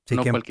 Enrique. Sí,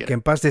 No que cualquiera.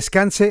 en paz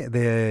descanse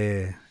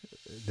de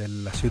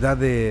la ciudad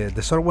de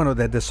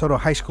DeSoto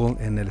High School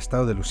en el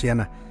estado de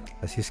Luisiana.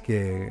 Así es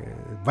que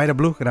Vida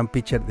Blue, gran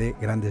pitcher de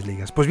Grandes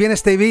Ligas. Pues bien,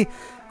 Stevie,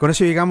 con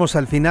eso llegamos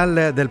al final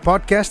del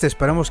podcast.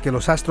 Esperamos que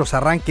los Astros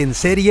arranquen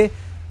serie,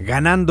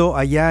 ganando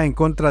allá en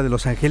contra de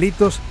los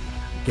Angelitos.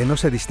 Que no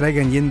se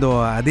distraigan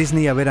yendo a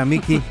Disney a ver a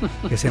Mickey,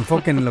 que se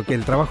enfoquen en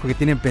el trabajo que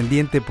tienen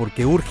pendiente,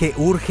 porque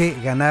urge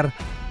ganar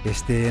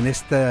en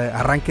este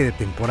arranque de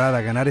temporada,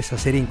 ganar esa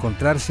serie,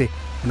 encontrarse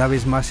una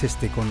vez más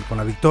con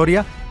la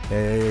victoria,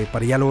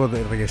 para ya luego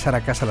de regresar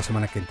a casa la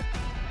semana que entra.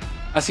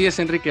 Así es,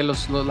 Enrique.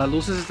 Las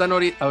luces están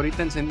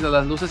ahorita encendidas,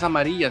 las luces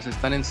amarillas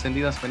están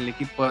encendidas para el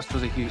equipo de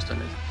Astros de Houston.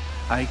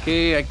 hay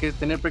que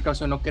tener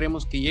precaución. No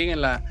queremos que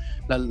lleguen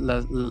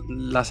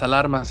las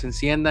alarmas, se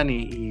enciendan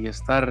y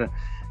estar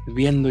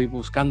viendo y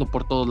buscando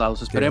por todos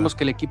lados. Esperemos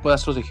que el equipo de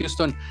Astros de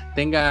Houston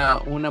tenga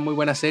una muy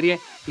buena serie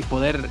y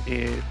poder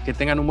que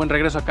tengan un buen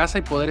regreso a casa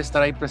y poder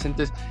estar ahí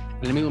presentes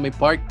en el mismo May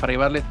Park para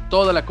llevarle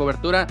toda la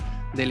cobertura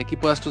del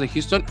equipo de Astros de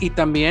Houston y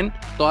también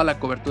toda la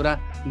cobertura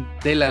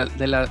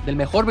del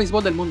mejor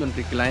béisbol del mundo,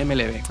 Enrique, la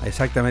MLB.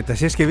 Exactamente,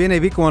 así es que viene,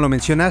 vi como lo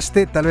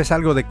mencionaste, tal vez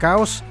algo de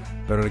caos,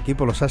 pero el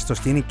equipo de los Astros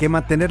tiene que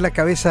mantener la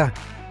cabeza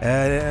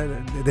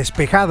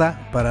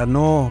despejada para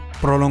no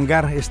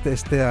prolongar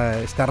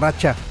esta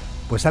racha,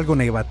 pues algo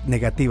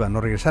negativa,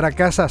 ¿no? Regresar a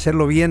casa,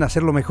 hacerlo bien,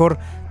 hacerlo mejor,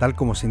 tal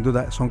como sin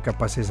duda son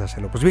capaces de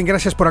hacerlo. Pues bien,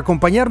 gracias por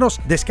acompañarnos.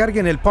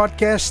 Descarguen el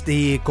podcast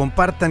y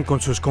compartan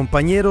con sus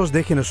compañeros,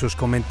 déjenos sus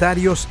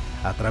comentarios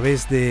a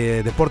través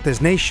de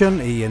Deportes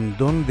Nation y en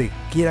donde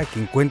quiera que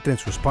encuentren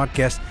sus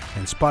podcasts,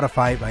 en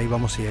Spotify. Ahí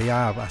vamos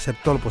a hacer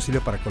todo lo posible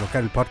para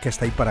colocar el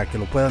podcast ahí para que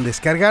lo puedan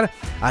descargar.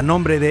 A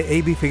nombre de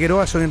A.B.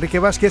 Figueroa, soy Enrique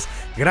Vasquez.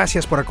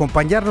 Gracias por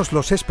acompañarnos.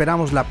 Los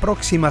esperamos la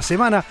próxima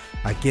semana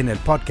aquí en el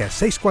podcast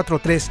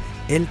 643,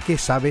 El que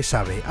sabe,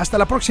 sabe. Hasta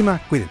la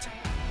próxima. Cuídense.